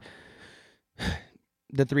there's like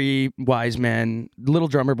the 3 wise men. Little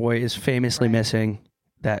drummer boy is famously missing.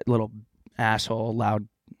 That little asshole, loud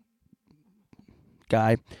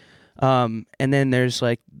guy. And then there's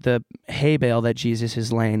like the hay bale that Jesus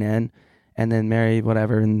is laying in, and then Mary,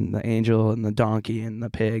 whatever, and the angel and the donkey and the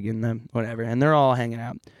pig and the whatever, and they're all hanging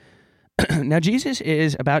out. Now Jesus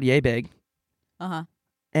is about yay big. Uh-huh.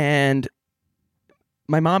 And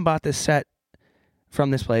my mom bought this set from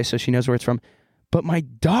this place, so she knows where it's from. But my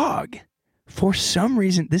dog, for some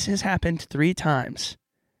reason, this has happened 3 times,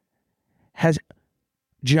 has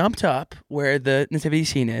jumped up where the nativity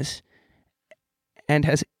scene is and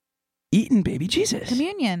has eaten baby Jesus.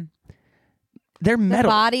 Communion. They're metal.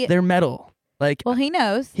 body- They're metal. Like, Well, he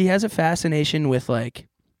knows. he has a fascination with like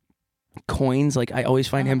coins. Like, I always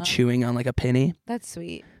find him chewing on like a penny. That's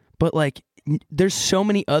sweet. But like, there's so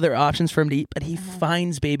many other options for him to eat, but he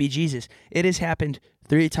finds baby Jesus. It has happened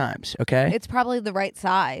 3 times, okay? It's probably the right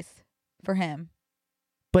size for him.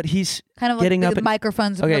 But he's Kind of getting like up the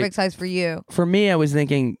microphone's the Okay. perfect size for you. For me, I was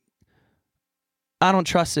thinking, I don't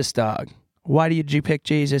trust this dog. Why did you pick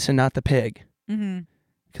Jesus and not the pig? Mm-hmm.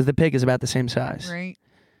 Because the pig is about the same size. Right.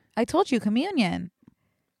 I told you, communion.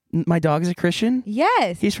 My dog is a Christian?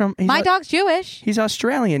 Yes. My dog's Jewish. He's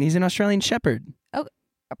Australian. He's an Australian Shepherd.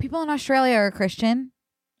 People in Australia are Christian.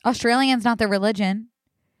 Australian's not their religion.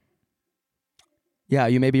 Yeah,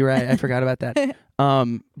 you may be right. I forgot about that.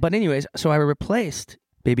 But anyways, so I replaced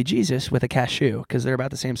baby Jesus with a cashew because they're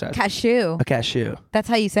about the same size. Cashew. A cashew. That's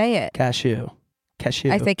how you say it. Cashew.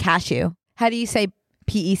 Cashew. I say cashew. How do you say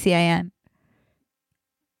Pecan?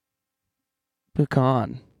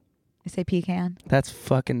 Pecan. I say pecan. That's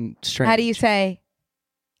fucking strange. How do you say?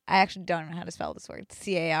 I actually don't know how to spell this word.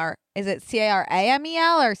 C-A-R. Is it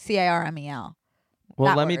C-A-R-A-M-E-L or C-A-R-M-E-L? Well,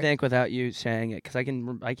 That let me word. think without you saying it because I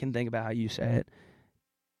can think about how you say it.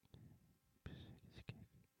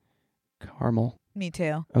 Caramel. Me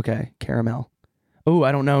too. Okay, caramel. Oh,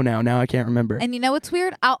 I don't know now. Now I can't remember. And you know what's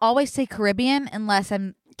weird? I'll always say Caribbean unless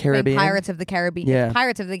I'm Caribbean. saying Pirates of the Caribbean. Yeah. It's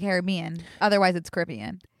Pirates of the Caribbean. Otherwise, it's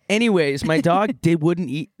Caribbean. Anyways, my dog wouldn't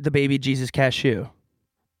eat the baby Jesus cashew.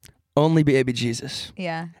 Only baby Jesus.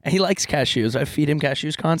 Yeah. And he likes cashews. I feed him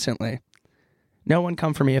cashews constantly. No one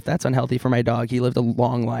come for me if that's unhealthy for my dog. He lived a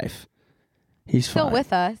long life. He's Still fine.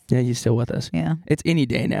 with us. Yeah, he's still with us. Yeah. It's any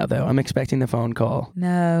day now, though. I'm expecting the phone call.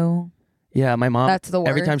 No. Yeah, my mom. That's the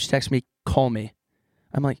Every worst. time she texts me, call me.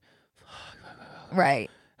 I'm like, Right.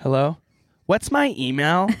 hello? What's my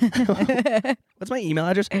email? What's my email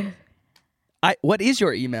address? What is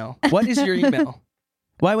your email? What is your email?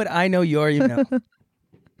 Why would I know your email?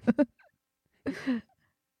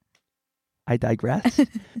 I digress.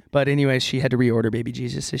 But anyways, she had to reorder baby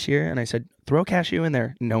Jesus this year, and I said, throw cashew in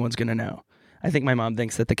there. No one's going to know. I think my mom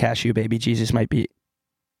thinks that the cashew baby Jesus might be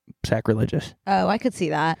sacrilegious. Oh, I could see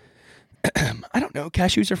that. I don't know.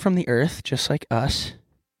 Cashews are from the earth, just like us.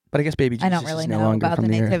 But I guess baby Jesus I don't really is no know longer about the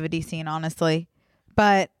from the earth. nativity scene, honestly.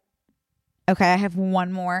 But, okay, I have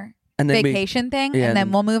one more And then vacation thing, yeah, and then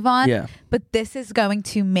then- we'll move on. Yeah. But this is going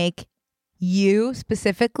to make you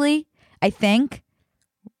specifically, I think,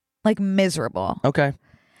 like miserable. Okay.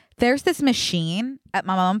 There's this machine at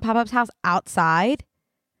my mom and pop-up's house outside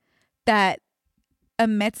that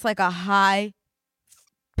emits like a high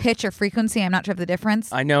pitch or frequency. I'm not sure of the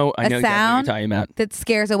difference. I know A exactly what sound you're talking about. that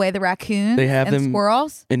scares away the raccoons They have and them-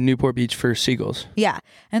 squirrels. In Newport Beach for seagulls. Yeah.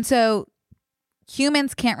 And so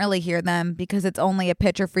humans can't really hear them because it's only a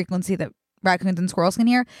pitch or frequency that raccoons and squirrels can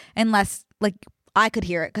hear, unless like I could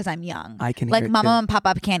hear it because I'm young. I can like hear it my too. mom and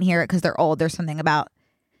pop-up can't hear it because they're old. There's something about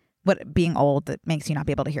what being old that makes you not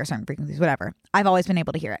be able to hear certain frequencies, whatever. I've always been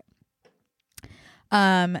able to hear it.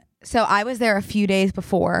 So I was there a few days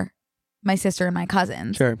before my sister and my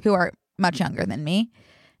cousins, Sure. who are much younger than me.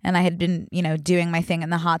 And I had been, doing my thing in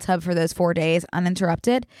the hot tub for those 4 days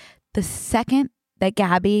uninterrupted. The second that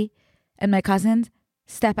Gabby and my cousins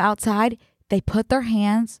step outside, they put their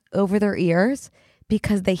hands over their ears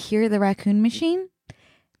because they hear the raccoon machine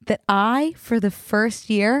that I, for the first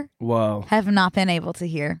year, Whoa. have not been able to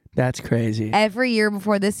hear. That's crazy. Every year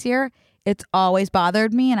before this year, it's always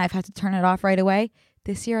bothered me and I've had to turn it off right away.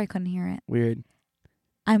 This year, I couldn't hear it. Weird.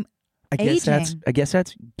 I'm I guess aging.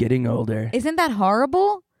 that's getting older. Isn't that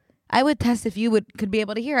horrible? I would test if you could be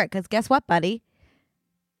able to hear it because guess what, buddy?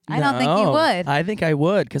 I don't think you No, would. I think I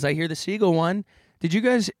would because I hear the seagull one. Did you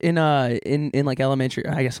guys in like elementary,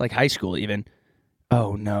 I guess like high school even?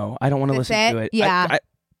 Oh no, I don't want to That's listen to it? it. Yeah.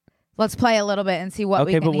 Let's play a little bit and see what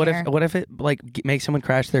we okay, can but what hear. if it like makes someone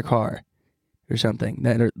crash their car or something?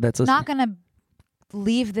 That's listening. Not gonna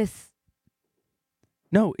leave this.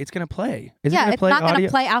 No, it's gonna play. Is it Yeah, gonna it's play not audio? gonna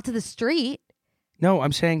play out to the street. No,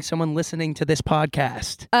 I'm saying someone listening to this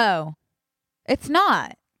podcast. Oh, it's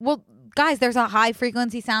not. Well, guys, there's a high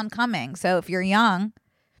frequency sound coming. So if you're young,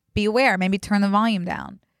 be aware. Maybe turn the volume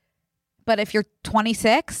down. But if you're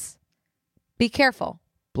 26, be careful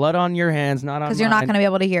Blood on your hands, not on mine. because you're not going to be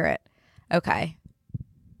able to hear it. Okay.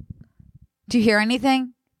 Do you hear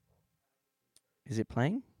anything? Is it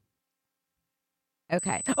playing?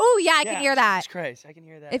 Okay. Oh yeah, I can hear that. Jesus Christ, I can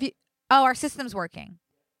hear that. If you, our system's working.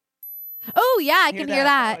 Oh yeah, I can hear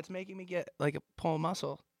that. No, it's making me get like a pull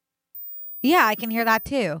muscle. Yeah, I can hear that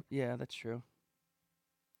too. Yeah, that's true.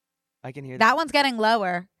 I can hear That one's getting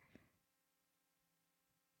lower.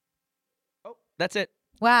 Oh, That's it.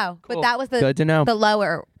 Wow. Cool. But that was Good to know. the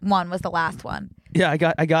lower one was the last one. Yeah,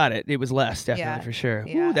 I got it. It was less, definitely, Yeah. for sure.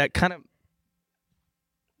 Yeah. Ooh, that kind of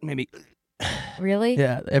made me... Really?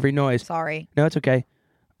 Yeah, every noise. Sorry. No, it's okay.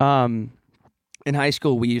 In high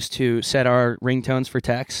school, we used to set our ringtones for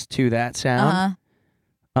text to that sound.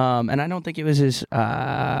 And I don't think it was as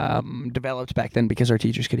developed back then because our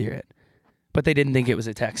teachers could hear it. But they didn't think it was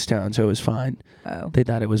a text tone, so it was fine. Oh. They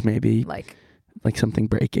thought it was maybe like something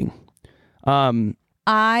breaking.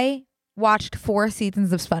 I watched 4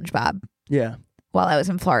 seasons of SpongeBob. Yeah. While I was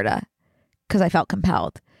in Florida because I felt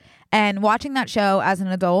compelled. And watching that show as an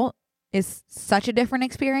adult is such a different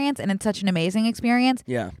experience, and it's such an amazing experience.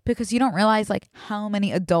 Yeah. Because you don't realize like how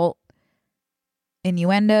many adult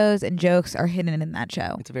innuendos and jokes are hidden in that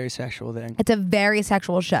show. It's a very sexual thing. It's a very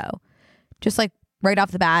sexual show. Just like right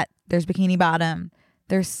off the bat, there's Bikini Bottom,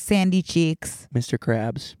 there's Sandy Cheeks, Mr.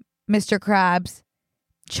 Krabs.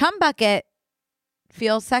 Chum Bucket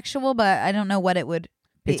feels sexual, but I don't know what it would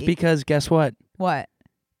be. It's because guess what? What?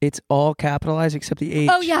 It's all capitalized except the H.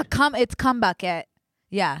 Oh yeah, it's Cum Bucket.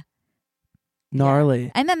 Yeah. Gnarly.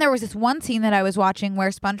 Yeah. And then there was this one scene that I was watching where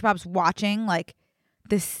SpongeBob's watching like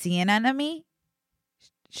the sea anemone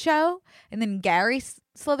show, and then Gary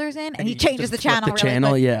slithers in and he changes the channel. The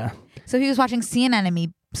channel, quick. yeah. So he was watching sea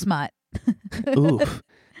anemone smut. Oof.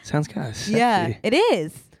 Sounds kind of sexy. Yeah, it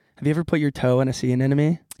is. Have you ever put your toe in a sea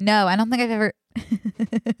anemone? No, I don't think I've ever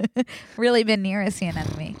really been near a sea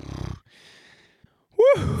anemone. Woo.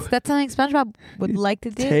 So that's something SpongeBob would like to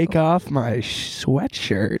do. Take off my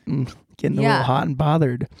sweatshirt and getting a little hot and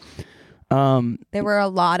bothered. There were a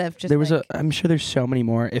lot of just. I'm sure there's so many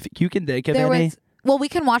more. If you can think of any. Well, we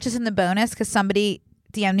can watch this in the bonus because somebody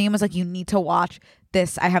DM'd me and was like, "You need to watch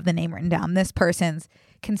this." I have the name written down. This person's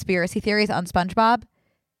conspiracy theories on SpongeBob,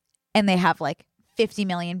 and they have like 50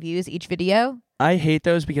 million views each video. I hate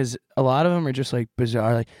those because a lot of them are just like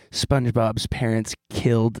bizarre. Like SpongeBob's parents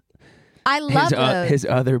killed. I love those. His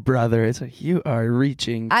other brother. It's like you are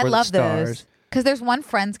reaching for the stars. Those because there's one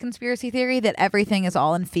Friends conspiracy theory that everything is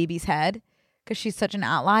all in Phoebe's head because she's such an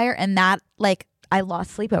outlier, and that like I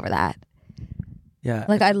lost sleep over that. Yeah,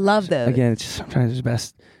 like I love those. Again, it's just, sometimes it's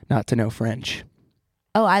best not to know French.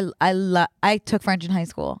 Oh, I took French in high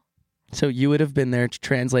school. So you would have been there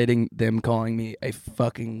translating them calling me a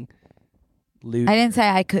fucking loser. I didn't say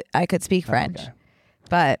I could speak French,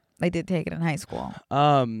 but I did take it in high school.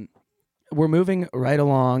 We're moving right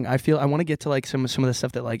along. I want to get to like some of the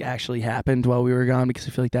stuff that like actually happened while we were gone because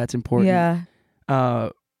I feel like that's important. Yeah.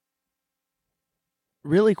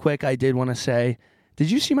 Really quick, I did want to say, did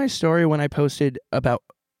you see my story when I posted about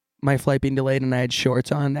my flight being delayed and I had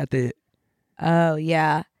shorts on at the? Oh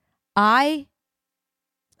yeah, I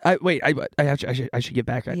should get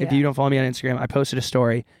back. Yeah. If you don't follow me on Instagram, I posted a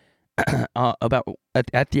story about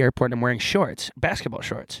at the airport. I'm wearing shorts, basketball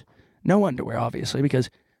shorts, no underwear, obviously, because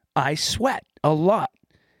I sweat a lot.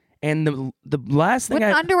 And the last thing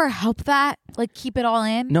wouldn't underwear help that? Like keep it all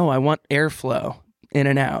in? No, I want airflow in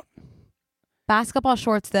and out. Basketball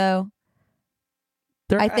shorts, though,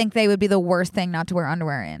 I think they would be the worst thing not to wear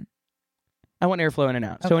underwear in. I want airflow in and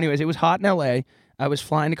out. Okay. So anyways, it was hot in LA. I was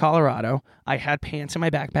flying to Colorado. I had pants in my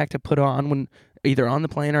backpack to put on when either on the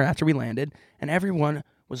plane or after we landed. And everyone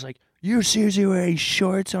was like, "You seriously wearing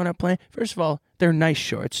shorts on a plane?" First of all, they're nice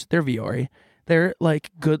shorts. They're Viore. They're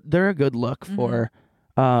like good. They're a good look for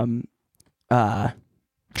traveling.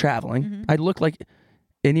 Mm-hmm. I'd look like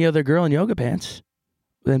any other girl in yoga pants.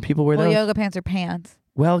 Then people wear those. Yoga pants are pants.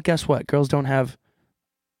 Well, guess what? Girls don't have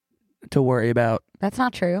to worry about. That's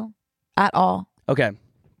not true at all. Okay.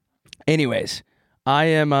 Anyways, I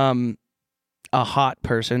am a hot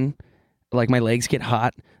person. Like my legs get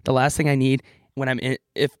hot. The last thing I need when I'm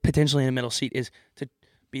if potentially in a middle seat is to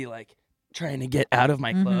be like trying to get out of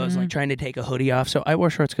my clothes, like trying to take a hoodie off. So I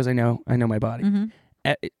wore shorts because I know my body.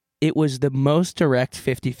 Mm-hmm. It was the most direct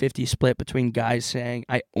 50-50 split between guys saying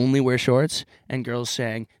I only wear shorts and girls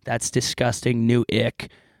saying that's disgusting, new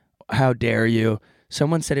ick, how dare you.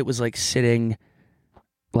 Someone said it was like sitting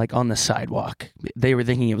like on the sidewalk. They were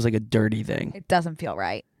thinking it was like a dirty thing. It doesn't feel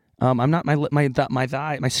right. I'm not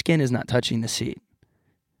my skin is not touching the seat.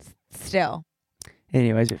 Still.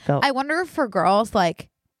 Anyways, it felt. I wonder if for girls, like,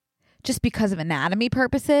 just because of anatomy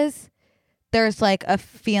purposes, there's like a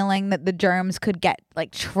feeling that the germs could get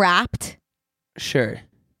like trapped. Sure.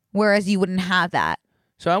 Whereas you wouldn't have that.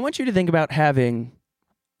 So I want you to think about having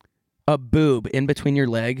a boob in between your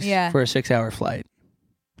legs for a 6-hour flight,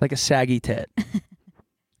 like a saggy tit,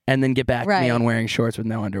 and then get back to me on wearing shorts with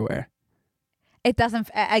no underwear. It doesn't.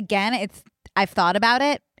 Again, I've thought about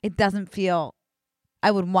it. It doesn't feel. I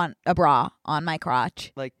would want a bra on my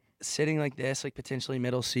crotch, like sitting like this, like potentially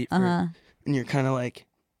middle seat for and you're kind of like,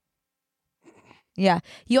 Yeah.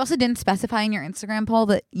 You also didn't specify in your Instagram poll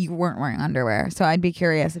that you weren't wearing underwear. So I'd be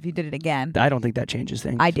curious if you did it again. I don't think that changes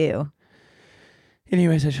things. I do.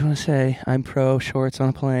 Anyways, I just want to say I'm pro shorts on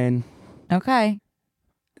a plane. Okay.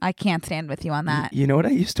 I can't stand with you on that. You know what I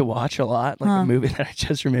used to watch a lot? Like a movie that I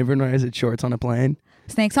just remembered when I was at Shorts on a Plane.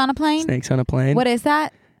 Snakes on a Plane? Snakes on a Plane. What is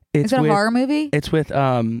that? Is it a horror movie? It's with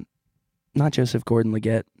not Joseph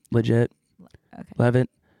Gordon-Levitt, Levitt,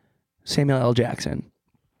 Samuel L. Jackson.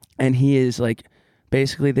 And he is like,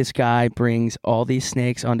 basically this guy brings all these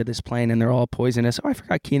snakes onto this plane and they're all poisonous. Oh, I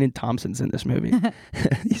forgot Kenan Thompson's in this movie.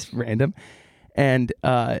 He's random. And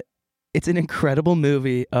it's an incredible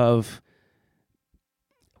movie of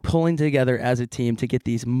pulling together as a team to get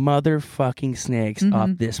these motherfucking snakes off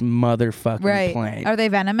this motherfucking plane. Are they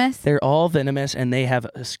venomous? They're all venomous and they have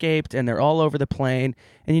escaped and they're all over the plane.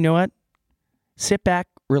 And you know what? Sit back,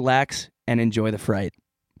 relax, and enjoy the fright.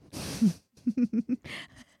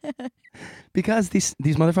 Because these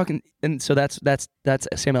motherfucking, and so that's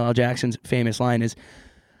Samuel L. Jackson's famous line is,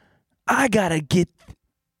 I gotta get,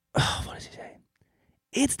 what does he say?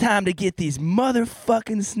 It's time to get these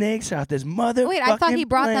motherfucking snakes out this motherfucking Wait, I thought he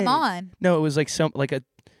brought plane. them on. No, it was like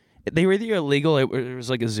they were either illegal, it was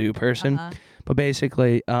like a zoo person. But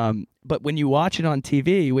basically, but when you watch it on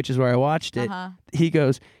TV, which is where I watched it, he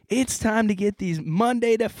goes, it's time to get these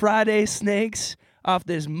Monday to Friday snakes off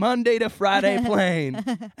this Monday to Friday plane.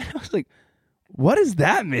 And I was like, what does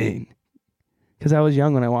that mean? Because I was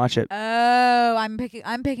young when I watched it. Oh, I'm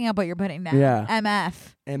picking up what you're putting down. Yeah.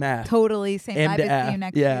 MF. Totally same vibe as see you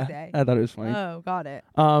next Tuesday. I thought it was funny. Oh, got it.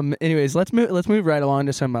 Anyways, let's move right along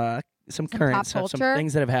to some current pop stuff, some culture?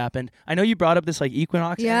 things that have happened. I know you brought up this like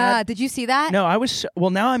Equinox Yeah, ad. did you see that? No,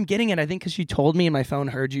 now I'm getting it, I think, because you told me and my phone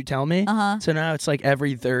heard you tell me. So now it's like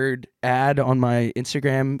every third ad on my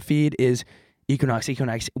Instagram feed is Equinox,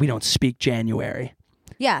 we don't speak January.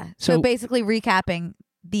 Yeah. So basically recapping,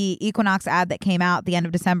 the Equinox ad that came out the end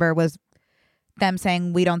of December was them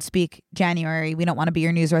saying, we don't speak January. We don't want to be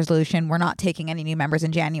your news resolution. We're not taking any new members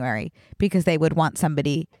in January, because they would want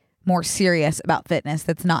somebody more serious about fitness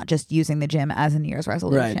that's not just using the gym as a New Year's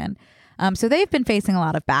resolution. Right. So they've been facing a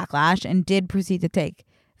lot of backlash and did proceed to take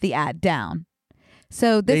the ad down.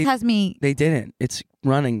 So this has me... They didn't. It's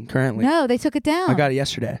running currently. No, they took it down. I got it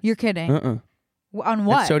yesterday. You're kidding. On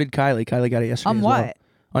what? And so did Kylie. Kylie got it yesterday on as what? well.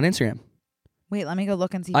 On Instagram. Wait, let me go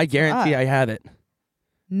look and see. I guarantee I have it.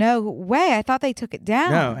 No way. I thought they took it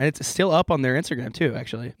down. No, and it's still up on their Instagram too,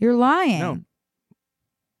 actually. You're lying. No.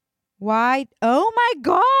 Why? Oh my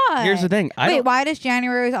God. Here's the thing. Wait, why does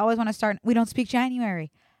January always want to start? We don't speak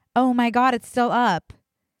January. Oh my God, it's still up.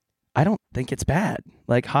 I don't think it's bad.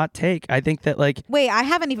 Like, hot take. I think that like... Wait, I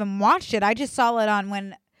haven't even watched it. I just saw it on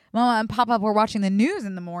when Mama and Papa were watching the news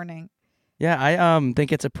in the morning. Yeah, I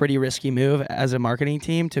think it's a pretty risky move as a marketing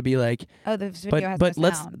team to be like, oh, this video has but no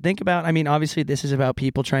let's sound. think about, I mean, obviously this is about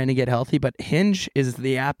people trying to get healthy, but Hinge is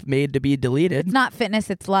the app made to be deleted. It's not fitness,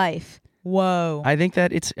 it's life. Whoa. I think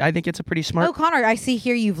it's a pretty smart. Oh, Connor, I see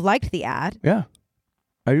here you've liked the ad. Yeah.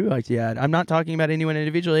 I do like the ad. I'm not talking about anyone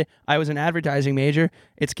individually. I was an advertising major.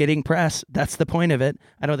 It's getting press. That's the point of it.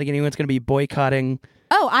 I don't think anyone's going to be boycotting.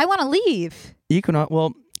 Oh, I want to leave. Equinox.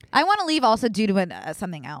 Well, I want to leave also due to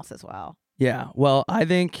something else as well. Yeah, well, I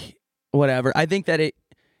think whatever. I think that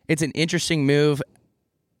it's an interesting move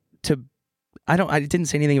to. I didn't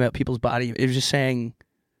say anything about people's body. It was just saying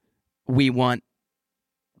we want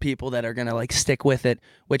people that are gonna like stick with it.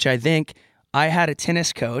 Which I think I had a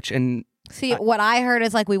tennis coach and see what I heard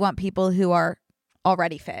is like we want people who are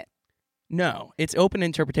already fit. No, it's open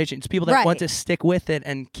interpretation. It's people that want to stick with it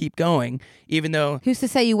and keep going, even though. Who's to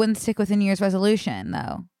say you wouldn't stick with a New Year's resolution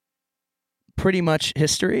though? Pretty much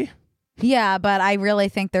history. Yeah, but I really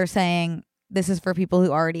think they're saying this is for people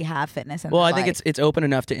who already have fitness in their life. I think it's open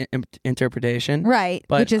enough to interpretation. Right,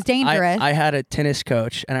 but which is dangerous. I had a tennis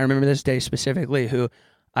coach, and I remember this day specifically, who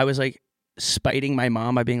I was like spiting my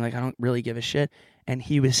mom by being like, I don't really give a shit. And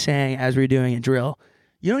he was saying, as we were doing a drill,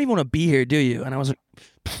 you don't even want to be here, do you? And I was like,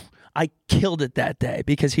 I killed it that day,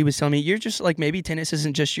 because he was telling me, you're just like, maybe tennis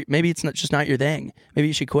isn't just maybe it's not your thing. Maybe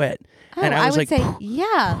you should quit. Oh, and I was would say,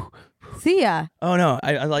 yeah. See ya. Oh no,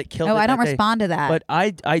 I like killed it. Oh, I don't that day. respond to that.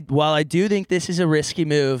 But while I do think this is a risky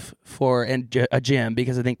move for a gym,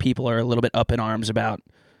 because I think people are a little bit up in arms about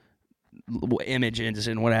images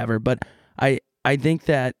and whatever, but I think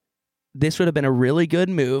that this would have been a really good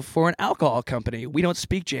move for an alcohol company. We don't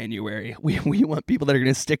speak January. We want people that are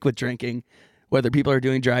going to stick with drinking, whether people are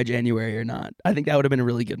doing dry January or not. I think that would have been a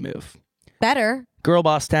really good move. Better. Girl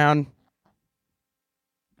boss town.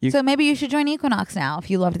 So maybe you should join Equinox now if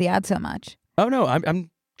you loved the ad so much. Oh no, I'm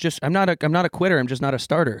not a quitter. I'm just not a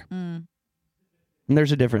starter. And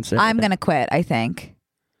there's a difference there. I'm going to quit, I think.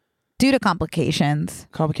 Due to complications.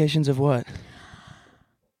 Complications of what?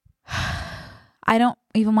 I don't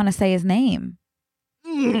even want to say his name.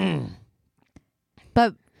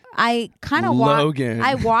 But I kind of Logan.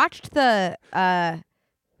 I watched the best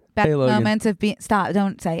moments of being. Stop!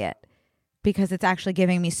 Don't say it, because it's actually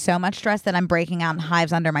giving me so much stress that I'm breaking out in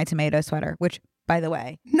hives under my tomato sweater. Which, by the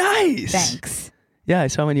way, nice. Thanks. Yeah, I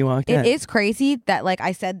saw when you walked in. It is crazy that like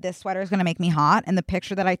I said, this sweater is going to make me hot, and the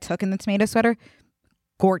picture that I took in the tomato sweater,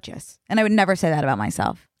 gorgeous. And I would never say that about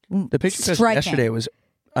myself. The picture yesterday was.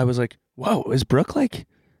 I was like, "Whoa, is Brooke like?"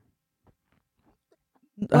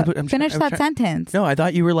 Finish that sentence. No, I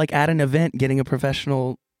thought you were like at an event getting a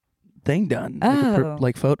professional thing done. Oh.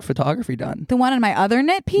 Like photography done. The one in my other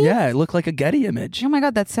knit piece? Yeah, it looked like a Getty image. Oh my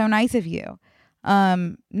God, that's so nice of you.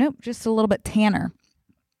 Nope, just a little bit tanner.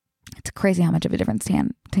 It's crazy how much of a difference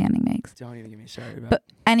tanning makes. Don't even get me started about it. But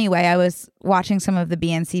anyway, I was watching some of the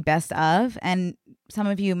BNC Best Of, and some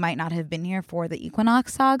of you might not have been here for the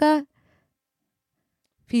Equinox saga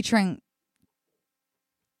featuring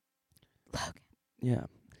Logan. Yeah.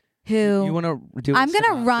 Who you want to do? I'm going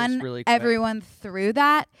to run really everyone through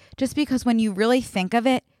that, just because when you really think of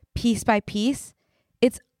it piece by piece,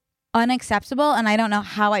 it's unacceptable. And I don't know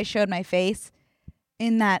how I showed my face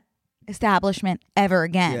in that establishment ever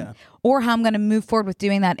again, or how I'm going to move forward with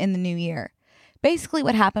doing that in the new year. Basically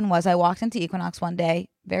what happened was I walked into Equinox one day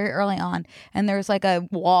very early on, and there was like a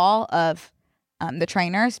wall of the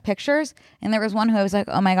trainers' pictures, and there was one who I was like,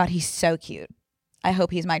 oh my God, he's so cute. I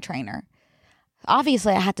hope he's my trainer.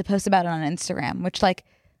 Obviously, I had to post about it on Instagram, which, like,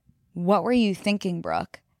 what were you thinking,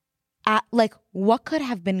 Brooke? Like, what could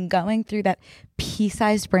have been going through that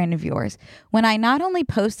pea-sized brain of yours when I not only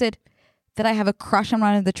posted that I have a crush on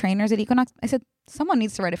one of the trainers at Equinox, I said, someone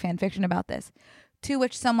needs to write a fan fiction about this, to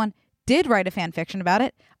which someone did write a fan fiction about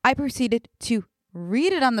it. I proceeded to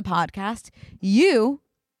read it on the podcast. You,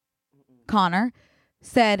 Connor,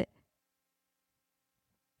 said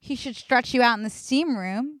he should stretch you out in the steam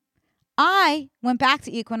room. I went back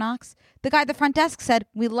to Equinox. The guy at the front desk said,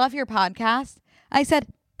 we love your podcast. I said,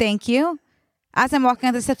 thank you. As I'm walking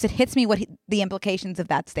up the steps, it hits me the implications of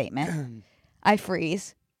that statement. I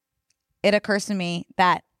freeze. It occurs to me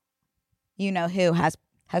that you know who has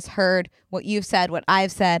heard what you've said, what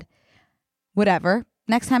I've said, whatever.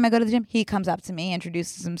 Next time I go to the gym, he comes up to me,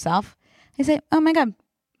 introduces himself. I say, oh my God,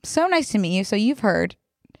 so nice to meet you. So you've heard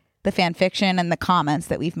the fan fiction and the comments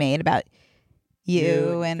that we've made about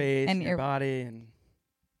you and face, and your body. And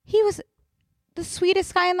he was the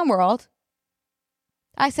sweetest guy in the world.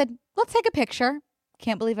 I said, let's take a picture.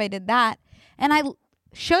 Can't believe I did that. And I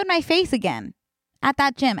showed my face again at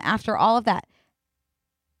that gym after all of that.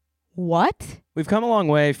 What? We've come a long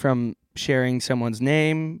way from sharing someone's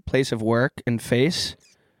name, place of work, and face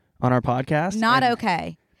on our podcast. Not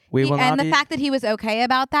okay. We will not and the fact that he was okay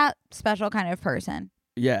about that, special kind of person.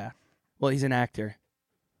 Yeah. Well, he's an actor.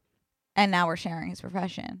 And now we're sharing his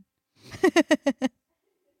profession.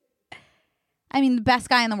 I mean, the best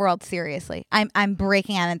guy in the world, seriously. I'm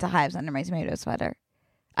breaking out into hives under my tomato sweater.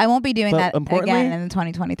 I won't be doing that again in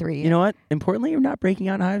 2023. You know what? Importantly, you're not breaking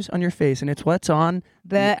out hives on your face, and it's what's on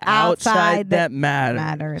the outside that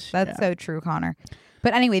matters. That's so true, Connor.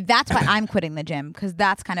 But anyway, that's why I'm quitting the gym, because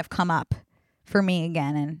that's kind of come up for me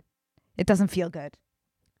again, and it doesn't feel good.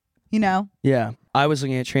 You know? Yeah. I was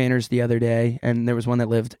looking at trainers the other day, and there was one that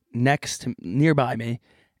lived nearby me,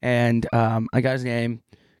 and I got his name,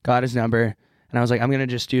 got his number, and I was like, I'm gonna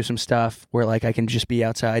just do some stuff where like I can just be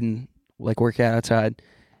outside and like work out outside.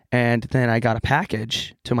 And then I got a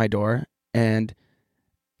package to my door, and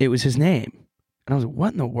it was his name. And I was like,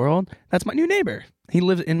 what in the world? That's my new neighbor. He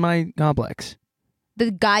lives in my complex.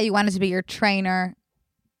 The guy you wanted to be your trainer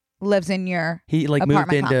lives in your He like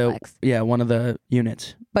moved into complex. One of the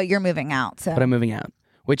units. But you're moving out. So. But I'm moving out,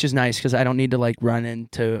 which is nice because I don't need to like run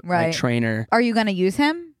into my trainer. Are you going to use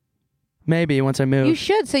him? Maybe once I move. You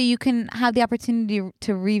should, so you can have the opportunity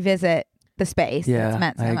to revisit the space that's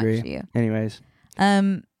meant so much to you. Anyways.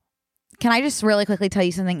 Can I just really quickly tell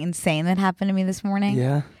you something insane that happened to me this morning?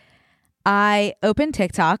 Yeah. I opened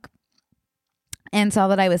TikTok and saw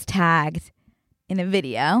that I was tagged in a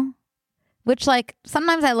video, which like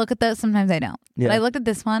sometimes I look at those, sometimes I don't. Yeah. But I looked at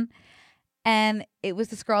this one, and it was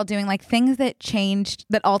this girl doing like things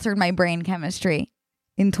that altered my brain chemistry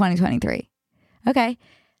in 2023. Okay.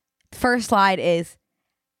 First slide is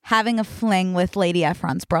having a fling with Lady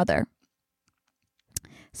Efron's brother.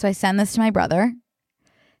 So I send this to my brother,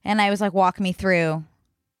 and I was like, walk me through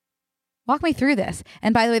this.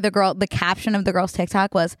 And by the way, the caption of the girl's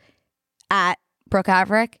TikTok was at Brooke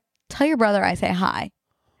Averick, tell your brother I say hi.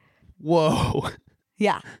 Whoa.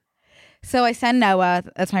 Yeah. So I send Noah,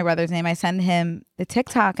 that's my brother's name. I send him the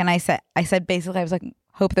TikTok, and I said basically, I was like,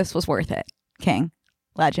 hope this was worth it. King,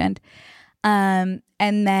 legend. And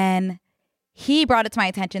then he brought it to my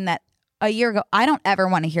attention that a year ago, I don't ever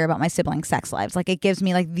want to hear about my siblings' sex lives. Like, it gives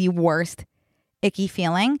me like the worst icky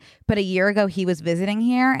feeling. But a year ago, he was visiting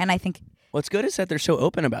here, and I think what's good is that they're so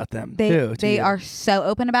open about them. They are so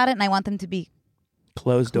open about it, and I want them to be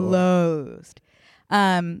closed.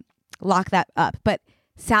 Lock that up. But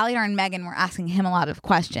Sally and Megan were asking him a lot of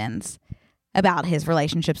questions about his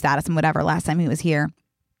relationship status and whatever last time he was here.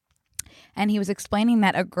 And he was explaining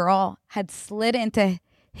that a girl had slid into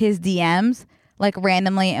his DMs like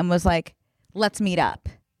randomly and was like, let's meet up.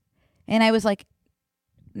 And I was like,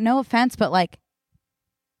 no offense, but like,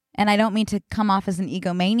 and I don't mean to come off as an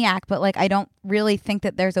egomaniac, but like, I don't really think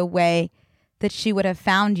that there's a way that she would have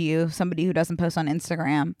found you, somebody who doesn't post on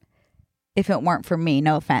Instagram, if it weren't for me.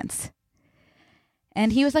 No offense.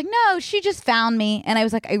 And he was like, no, she just found me. And I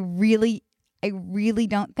was like, I really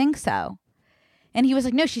don't think so. And he was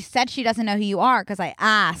like, no, she said she doesn't know who you are, because I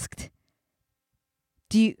asked,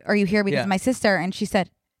 are you here because of my sister? And she said,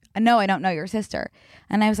 no, I don't know your sister.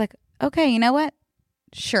 And I was like, okay, you know what?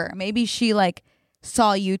 Sure. Maybe she like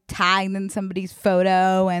saw you tagged in somebody's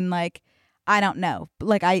photo and like, I don't know.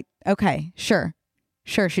 Like okay, sure.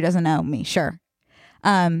 Sure, she doesn't know me. Sure.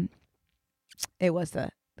 It was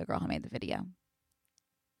the girl who made the video.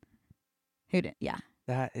 Who did? Yeah.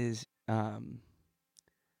 That is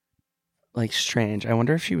like strange. I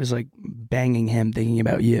wonder if she was like banging him thinking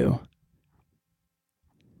about you.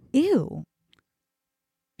 Ew.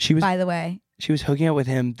 She was, by the way, she was hooking up with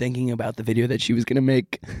him thinking about the video that she was going to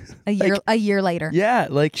make a year later. Yeah.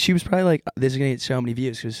 Like she was probably like, this is going to get so many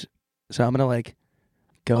views. So I'm going to like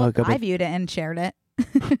go hook up. I viewed it and shared it.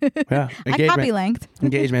 Yeah. I copy linked.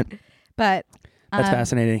 Engagement. But that's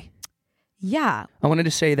fascinating. Yeah. I wanted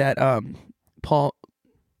to say that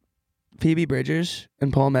Phoebe Bridgers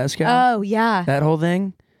and Paul Mescal. Oh, yeah. That whole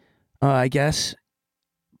thing. I guess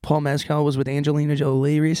Paul Mescal was with Angelina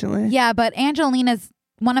Jolie recently. Yeah, but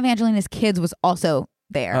one of Angelina's kids was also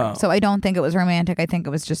there. Oh. So I don't think it was romantic. I think it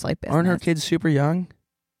was just like business. Aren't her kids super young?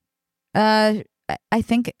 I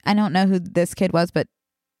think, I don't know who this kid was, but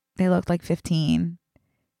they looked like 15.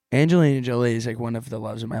 Angelina Jolie is like one of the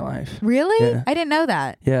loves of my life. Really? Yeah. I didn't know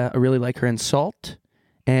that. Yeah, I really like her in Salt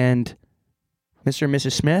and Mr. and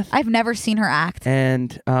Mrs. Smith. I've never seen her act.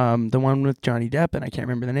 And the one with Johnny Depp, and I can't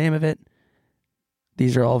remember the name of it.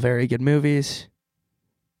 These are all very good movies.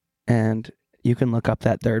 And you can look up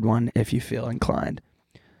that third one if you feel inclined.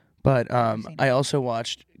 But I also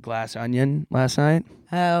watched Glass Onion last night.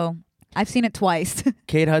 Oh, I've seen it twice.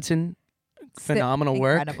 Kate Hudson, phenomenal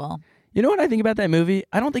work. Incredible. You know what I think about that movie?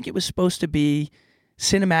 I don't think it was supposed to be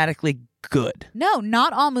cinematically good. No,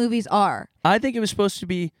 not all movies are. I think it was supposed to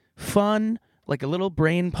be fun, like a little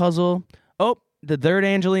brain puzzle. Oh, the third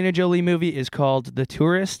Angelina Jolie movie is called The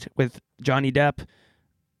Tourist with Johnny Depp.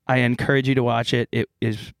 I encourage you to watch it. It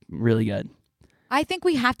is really good. I think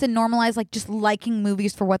we have to normalize like just liking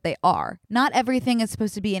movies for what they are. Not everything is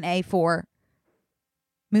supposed to be an A4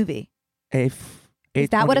 movie. Is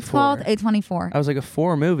that what it's called? A24. I was like, a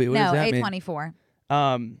 4 movie. What does that mean?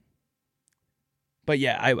 A24. But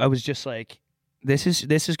yeah, I was just like, this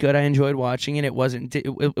is good. I enjoyed watching it. It wasn't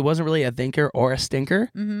really a thinker or a stinker.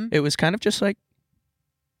 Mm-hmm. It was kind of just like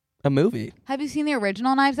a movie. Have you seen the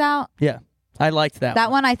original Knives Out? Yeah, I liked that.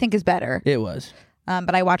 That one I think is better. It was.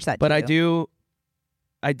 But I watched that. But too.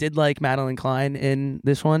 I did like Madeline Klein in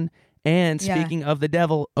this one. And speaking of the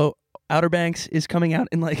devil, Outer Banks is coming out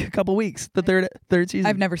in like a couple weeks. The third season.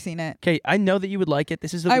 I've never seen it. Okay, I know that you would like it.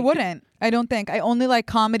 This is I wouldn't. I don't think. I only like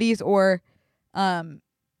comedies or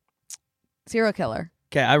serial killer.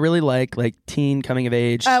 Okay, I really like teen coming of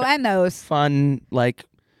age. Oh, and those. Fun, like,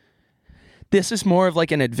 this is more of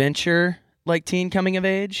like an adventure, like teen coming of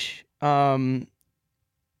age.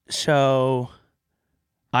 So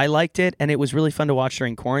I liked it, and it was really fun to watch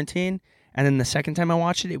during quarantine. And then the second time I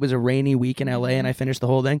watched it, it was a rainy week in LA, and I finished the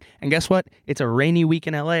whole thing. And guess what? It's a rainy week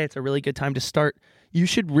in LA. It's a really good time to start. You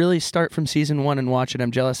should really start from season 1 and watch it.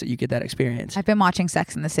 I'm jealous that you get that experience. I've been watching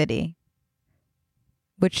Sex in the City,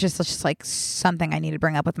 which is just like something I need to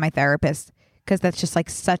bring up with my therapist, because that's just like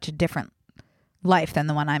such a different life than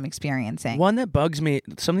the one I'm experiencing. Something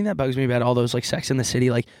that bugs me about all those like Sex in the City,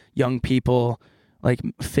 like young people like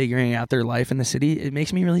figuring out their life in the city, it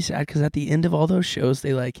makes me really sad, because at the end of all those shows,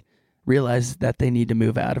 they like realize that they need to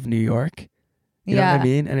move out of New York. You know what I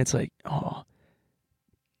mean? And it's like, oh,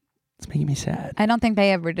 it's making me sad. I don't think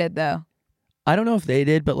they ever did, though. I don't know if they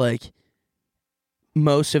did, but like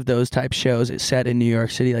most of those type shows, it's set in New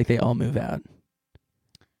York City, like they all move out.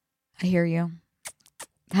 I hear you.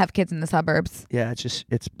 have kids in the suburbs. Yeah,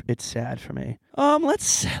 it's sad for me.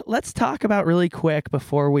 Let's talk about really quick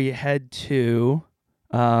before we head to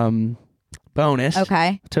bonus.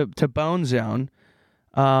 Okay. To Bone Zone.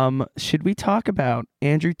 Should we talk about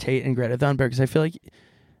Andrew Tate and Greta Thunberg? Because I feel like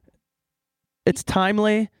it's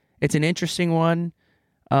timely. It's an interesting one.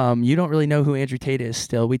 You don't really know who Andrew Tate is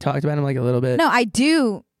still. We talked about him like a little bit. No, I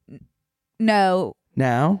do know.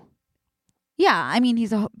 Now? Yeah, I mean,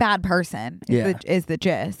 he's a bad person is the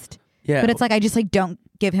gist. Yeah. But it's like, I just like don't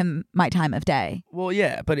give him my time of day. Well,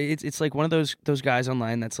 yeah, but it's like one of those guys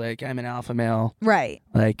online that's like, I'm an alpha male. Right.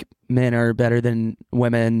 Like, men are better than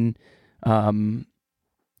women.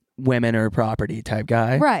 Women are property type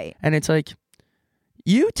guy. Right. And it's like,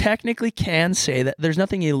 you technically can say that. There's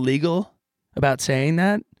nothing illegal about saying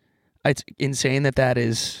that. It's insane that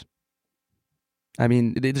is... I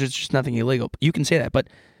mean, there's just nothing illegal. You can say that, but...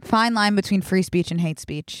 Fine line between free speech and hate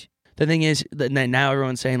speech. The thing is that now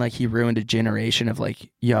everyone's saying like he ruined a generation of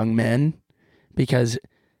like young men because...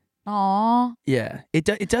 Aww. Yeah.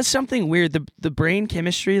 It does something weird. The brain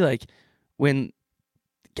chemistry, like when...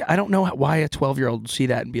 I don't know why a 12-year-old would see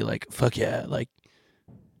that and be like, fuck yeah. Like,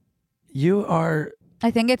 you are...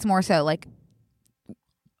 I think it's more so like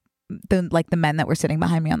the men that were sitting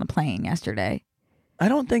behind me on the plane yesterday. I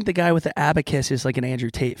don't think the guy with the abacus is like an Andrew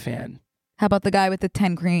Tate fan. How about the guy with the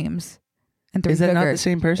 10 creams and 3 Is that cookers? not the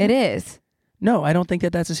same person? It is. No, I don't think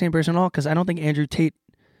that's the same person at all because I don't think Andrew Tate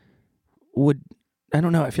would... I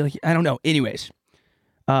don't know. I feel like... I don't know. Anyways.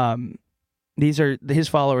 His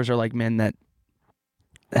followers are like men that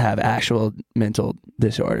have actual mental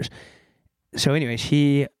disorders. So anyways,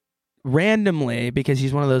 he randomly, because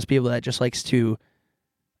he's one of those people that just likes to...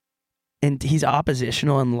 And he's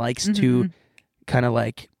oppositional and likes to kind of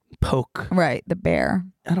like poke. Right, the bear.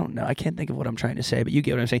 I don't know. I can't think of what I'm trying to say, but you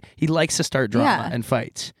get what I'm saying. He likes to start drama and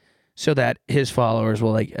fights so that his followers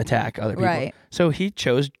will like attack other people. Right. So he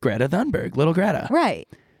chose Greta Thunberg, little Greta. Right.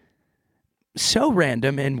 So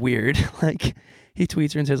random and weird. Like he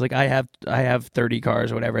tweets her and says like, I have 30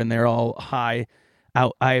 cars or whatever, and they're all high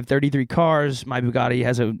out. I have 33 cars. My Bugatti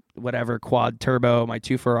has a whatever quad turbo. My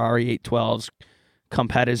 2 Ferrari 812s.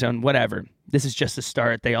 Competition, whatever. This is just the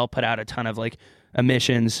start. They all put out a ton of like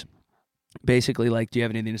emissions. Basically, like, do you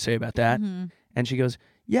have anything to say about that? Mm-hmm. And she goes,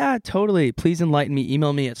 yeah, totally. Please enlighten me.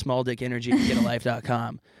 Email me at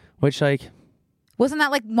smalldickenergy@getalife.com. Which like... Wasn't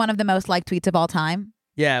that like one of the most liked tweets of all time?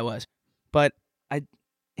 Yeah, it was. But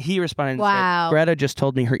he responded and wow. said, Greta just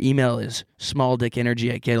told me her email is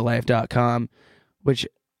smalldickenergy@getalife.com, which...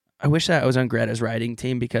 I wish that I was on Greta's writing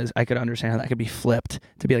team because I could understand how that could be flipped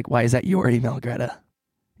to be like, why is that your email, Greta?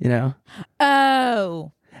 You know?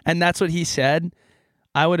 Oh. And that's what he said.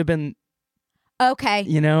 I would have been... Okay.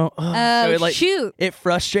 You know? Oh, so shoot. It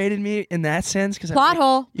frustrated me in that sense. Plot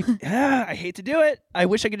hole. I hate to do it. I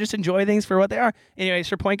wish I could just enjoy things for what they are. Anyways,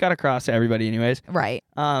 her point got across to everybody anyways. Right.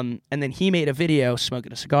 And then he made a video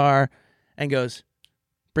smoking a cigar and goes,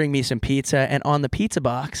 bring me some pizza. And on the pizza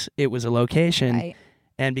box, it was a location. Right.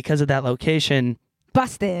 And because of that location,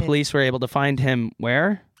 busted. Police were able to find him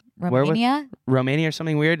where? Romania? Romania or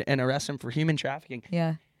something weird, and arrest him for human trafficking.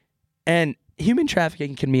 Yeah. And human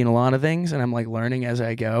trafficking can mean a lot of things, and I'm like learning as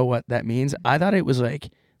I go what that means. I thought it was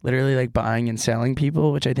like literally like buying and selling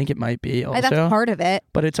people, which I think it might be also. That's part of it.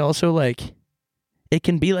 But it's also like, it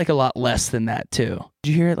can be like a lot less than that too.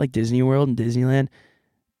 Did you hear at like Disney World and Disneyland?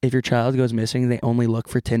 If your child goes missing, they only look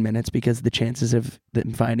for 10 minutes because the chances of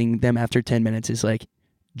them finding them after 10 minutes is like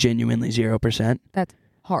genuinely 0%. That's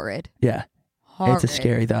horrid. Yeah. Horrid. It's a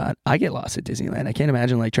scary thought. I get lost at Disneyland. I can't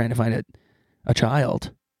imagine like trying to find a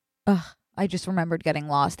child. Ugh, I just remembered getting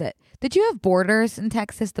lost at... Did you have Borders in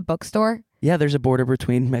Texas, the bookstore? Yeah, there's a border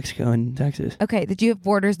between Mexico and Texas. Okay, did you have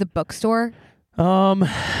Borders, the bookstore? No,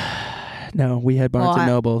 we had Barnes and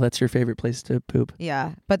Noble. That's your favorite place to poop.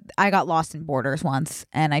 Yeah, but I got lost in Borders once,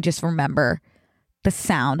 and I just remember the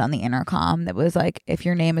sound on the intercom that was like, if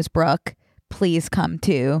your name is Brooke, please come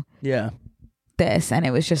to this. And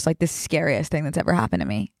it was just like the scariest thing that's ever happened to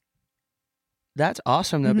me. That's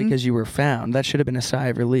awesome, though, because you were found. That should have been a sigh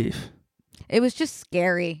of relief. It was just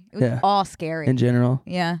scary. It was all scary. In general.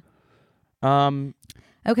 Yeah.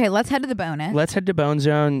 Okay, let's head to the bonus. Let's head to Bone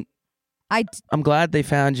Zone. I'm glad they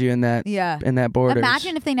found you in that in that Borders.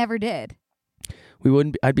 Imagine if they never did. We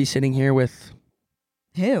wouldn't. I'd be sitting here with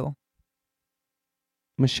who?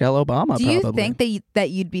 Michelle Obama. Do you think that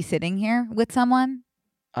you'd be sitting here with someone?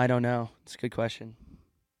 I don't know. It's a good question.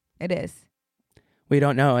 It is. We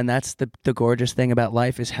don't know, and that's the gorgeous thing about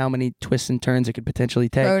life is how many twists and turns it could potentially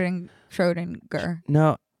take. Schrodinger.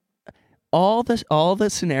 No, all the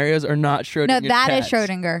scenarios are not Schrodinger. No, that is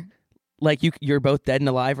Schrodinger. Like you're both dead and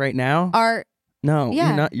alive right now. No, Yeah.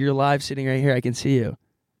 you're not. You're live sitting right here. I can see you.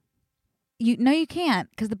 No, you can't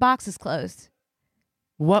because the box is closed.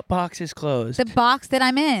 What box is closed? The box that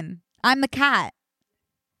I'm in. I'm the cat.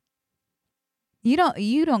 You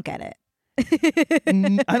don't get it.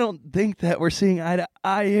 I don't think that we're seeing eye to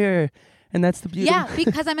eye here. And that's the beauty. Yeah,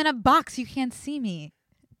 because I'm in a box. You can't see me.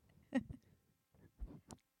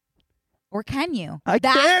 Or can you? I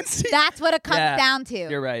can't see. That's what it comes Yeah, down to.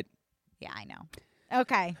 You're right. Yeah, I know.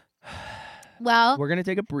 Okay. Well, We're going to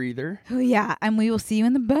take a breather. oh yeah, and we will see you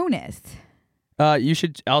in the bonus. You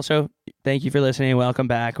should also, thank you for listening. Welcome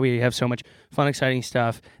back. We have so much fun, exciting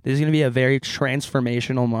stuff. This is going to be a very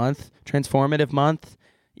transformational month, transformative month,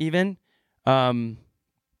 even. And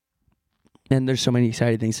there's so many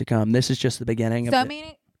exciting things to come. This is just the beginning.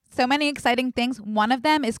 So many exciting things. One of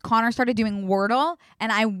them is Connor started doing Wordle,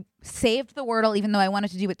 and I saved the Wordle even though I wanted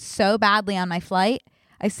to do it so badly on my flight.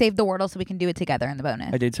 I saved the Wordle so we can do it together in the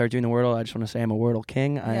bonus. I did start doing the Wordle. I just want to say I'm a Wordle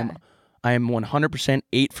king. I am 100%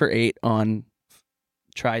 8 for 8 on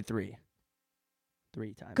try 3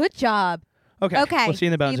 times. Good job. Okay. We'll see you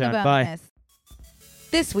in the bonus. Bye.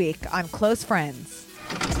 This week on Close Friends.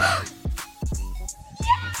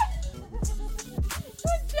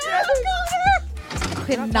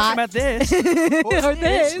 Could We're not not talking about this. or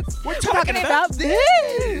this. We're talking about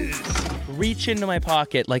this. Reach into my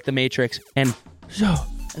pocket like the Matrix and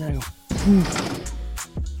then I go.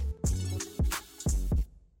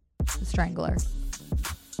 Strangler.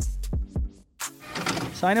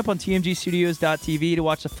 Sign up on tmgstudios.tv to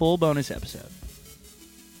watch the full bonus episode.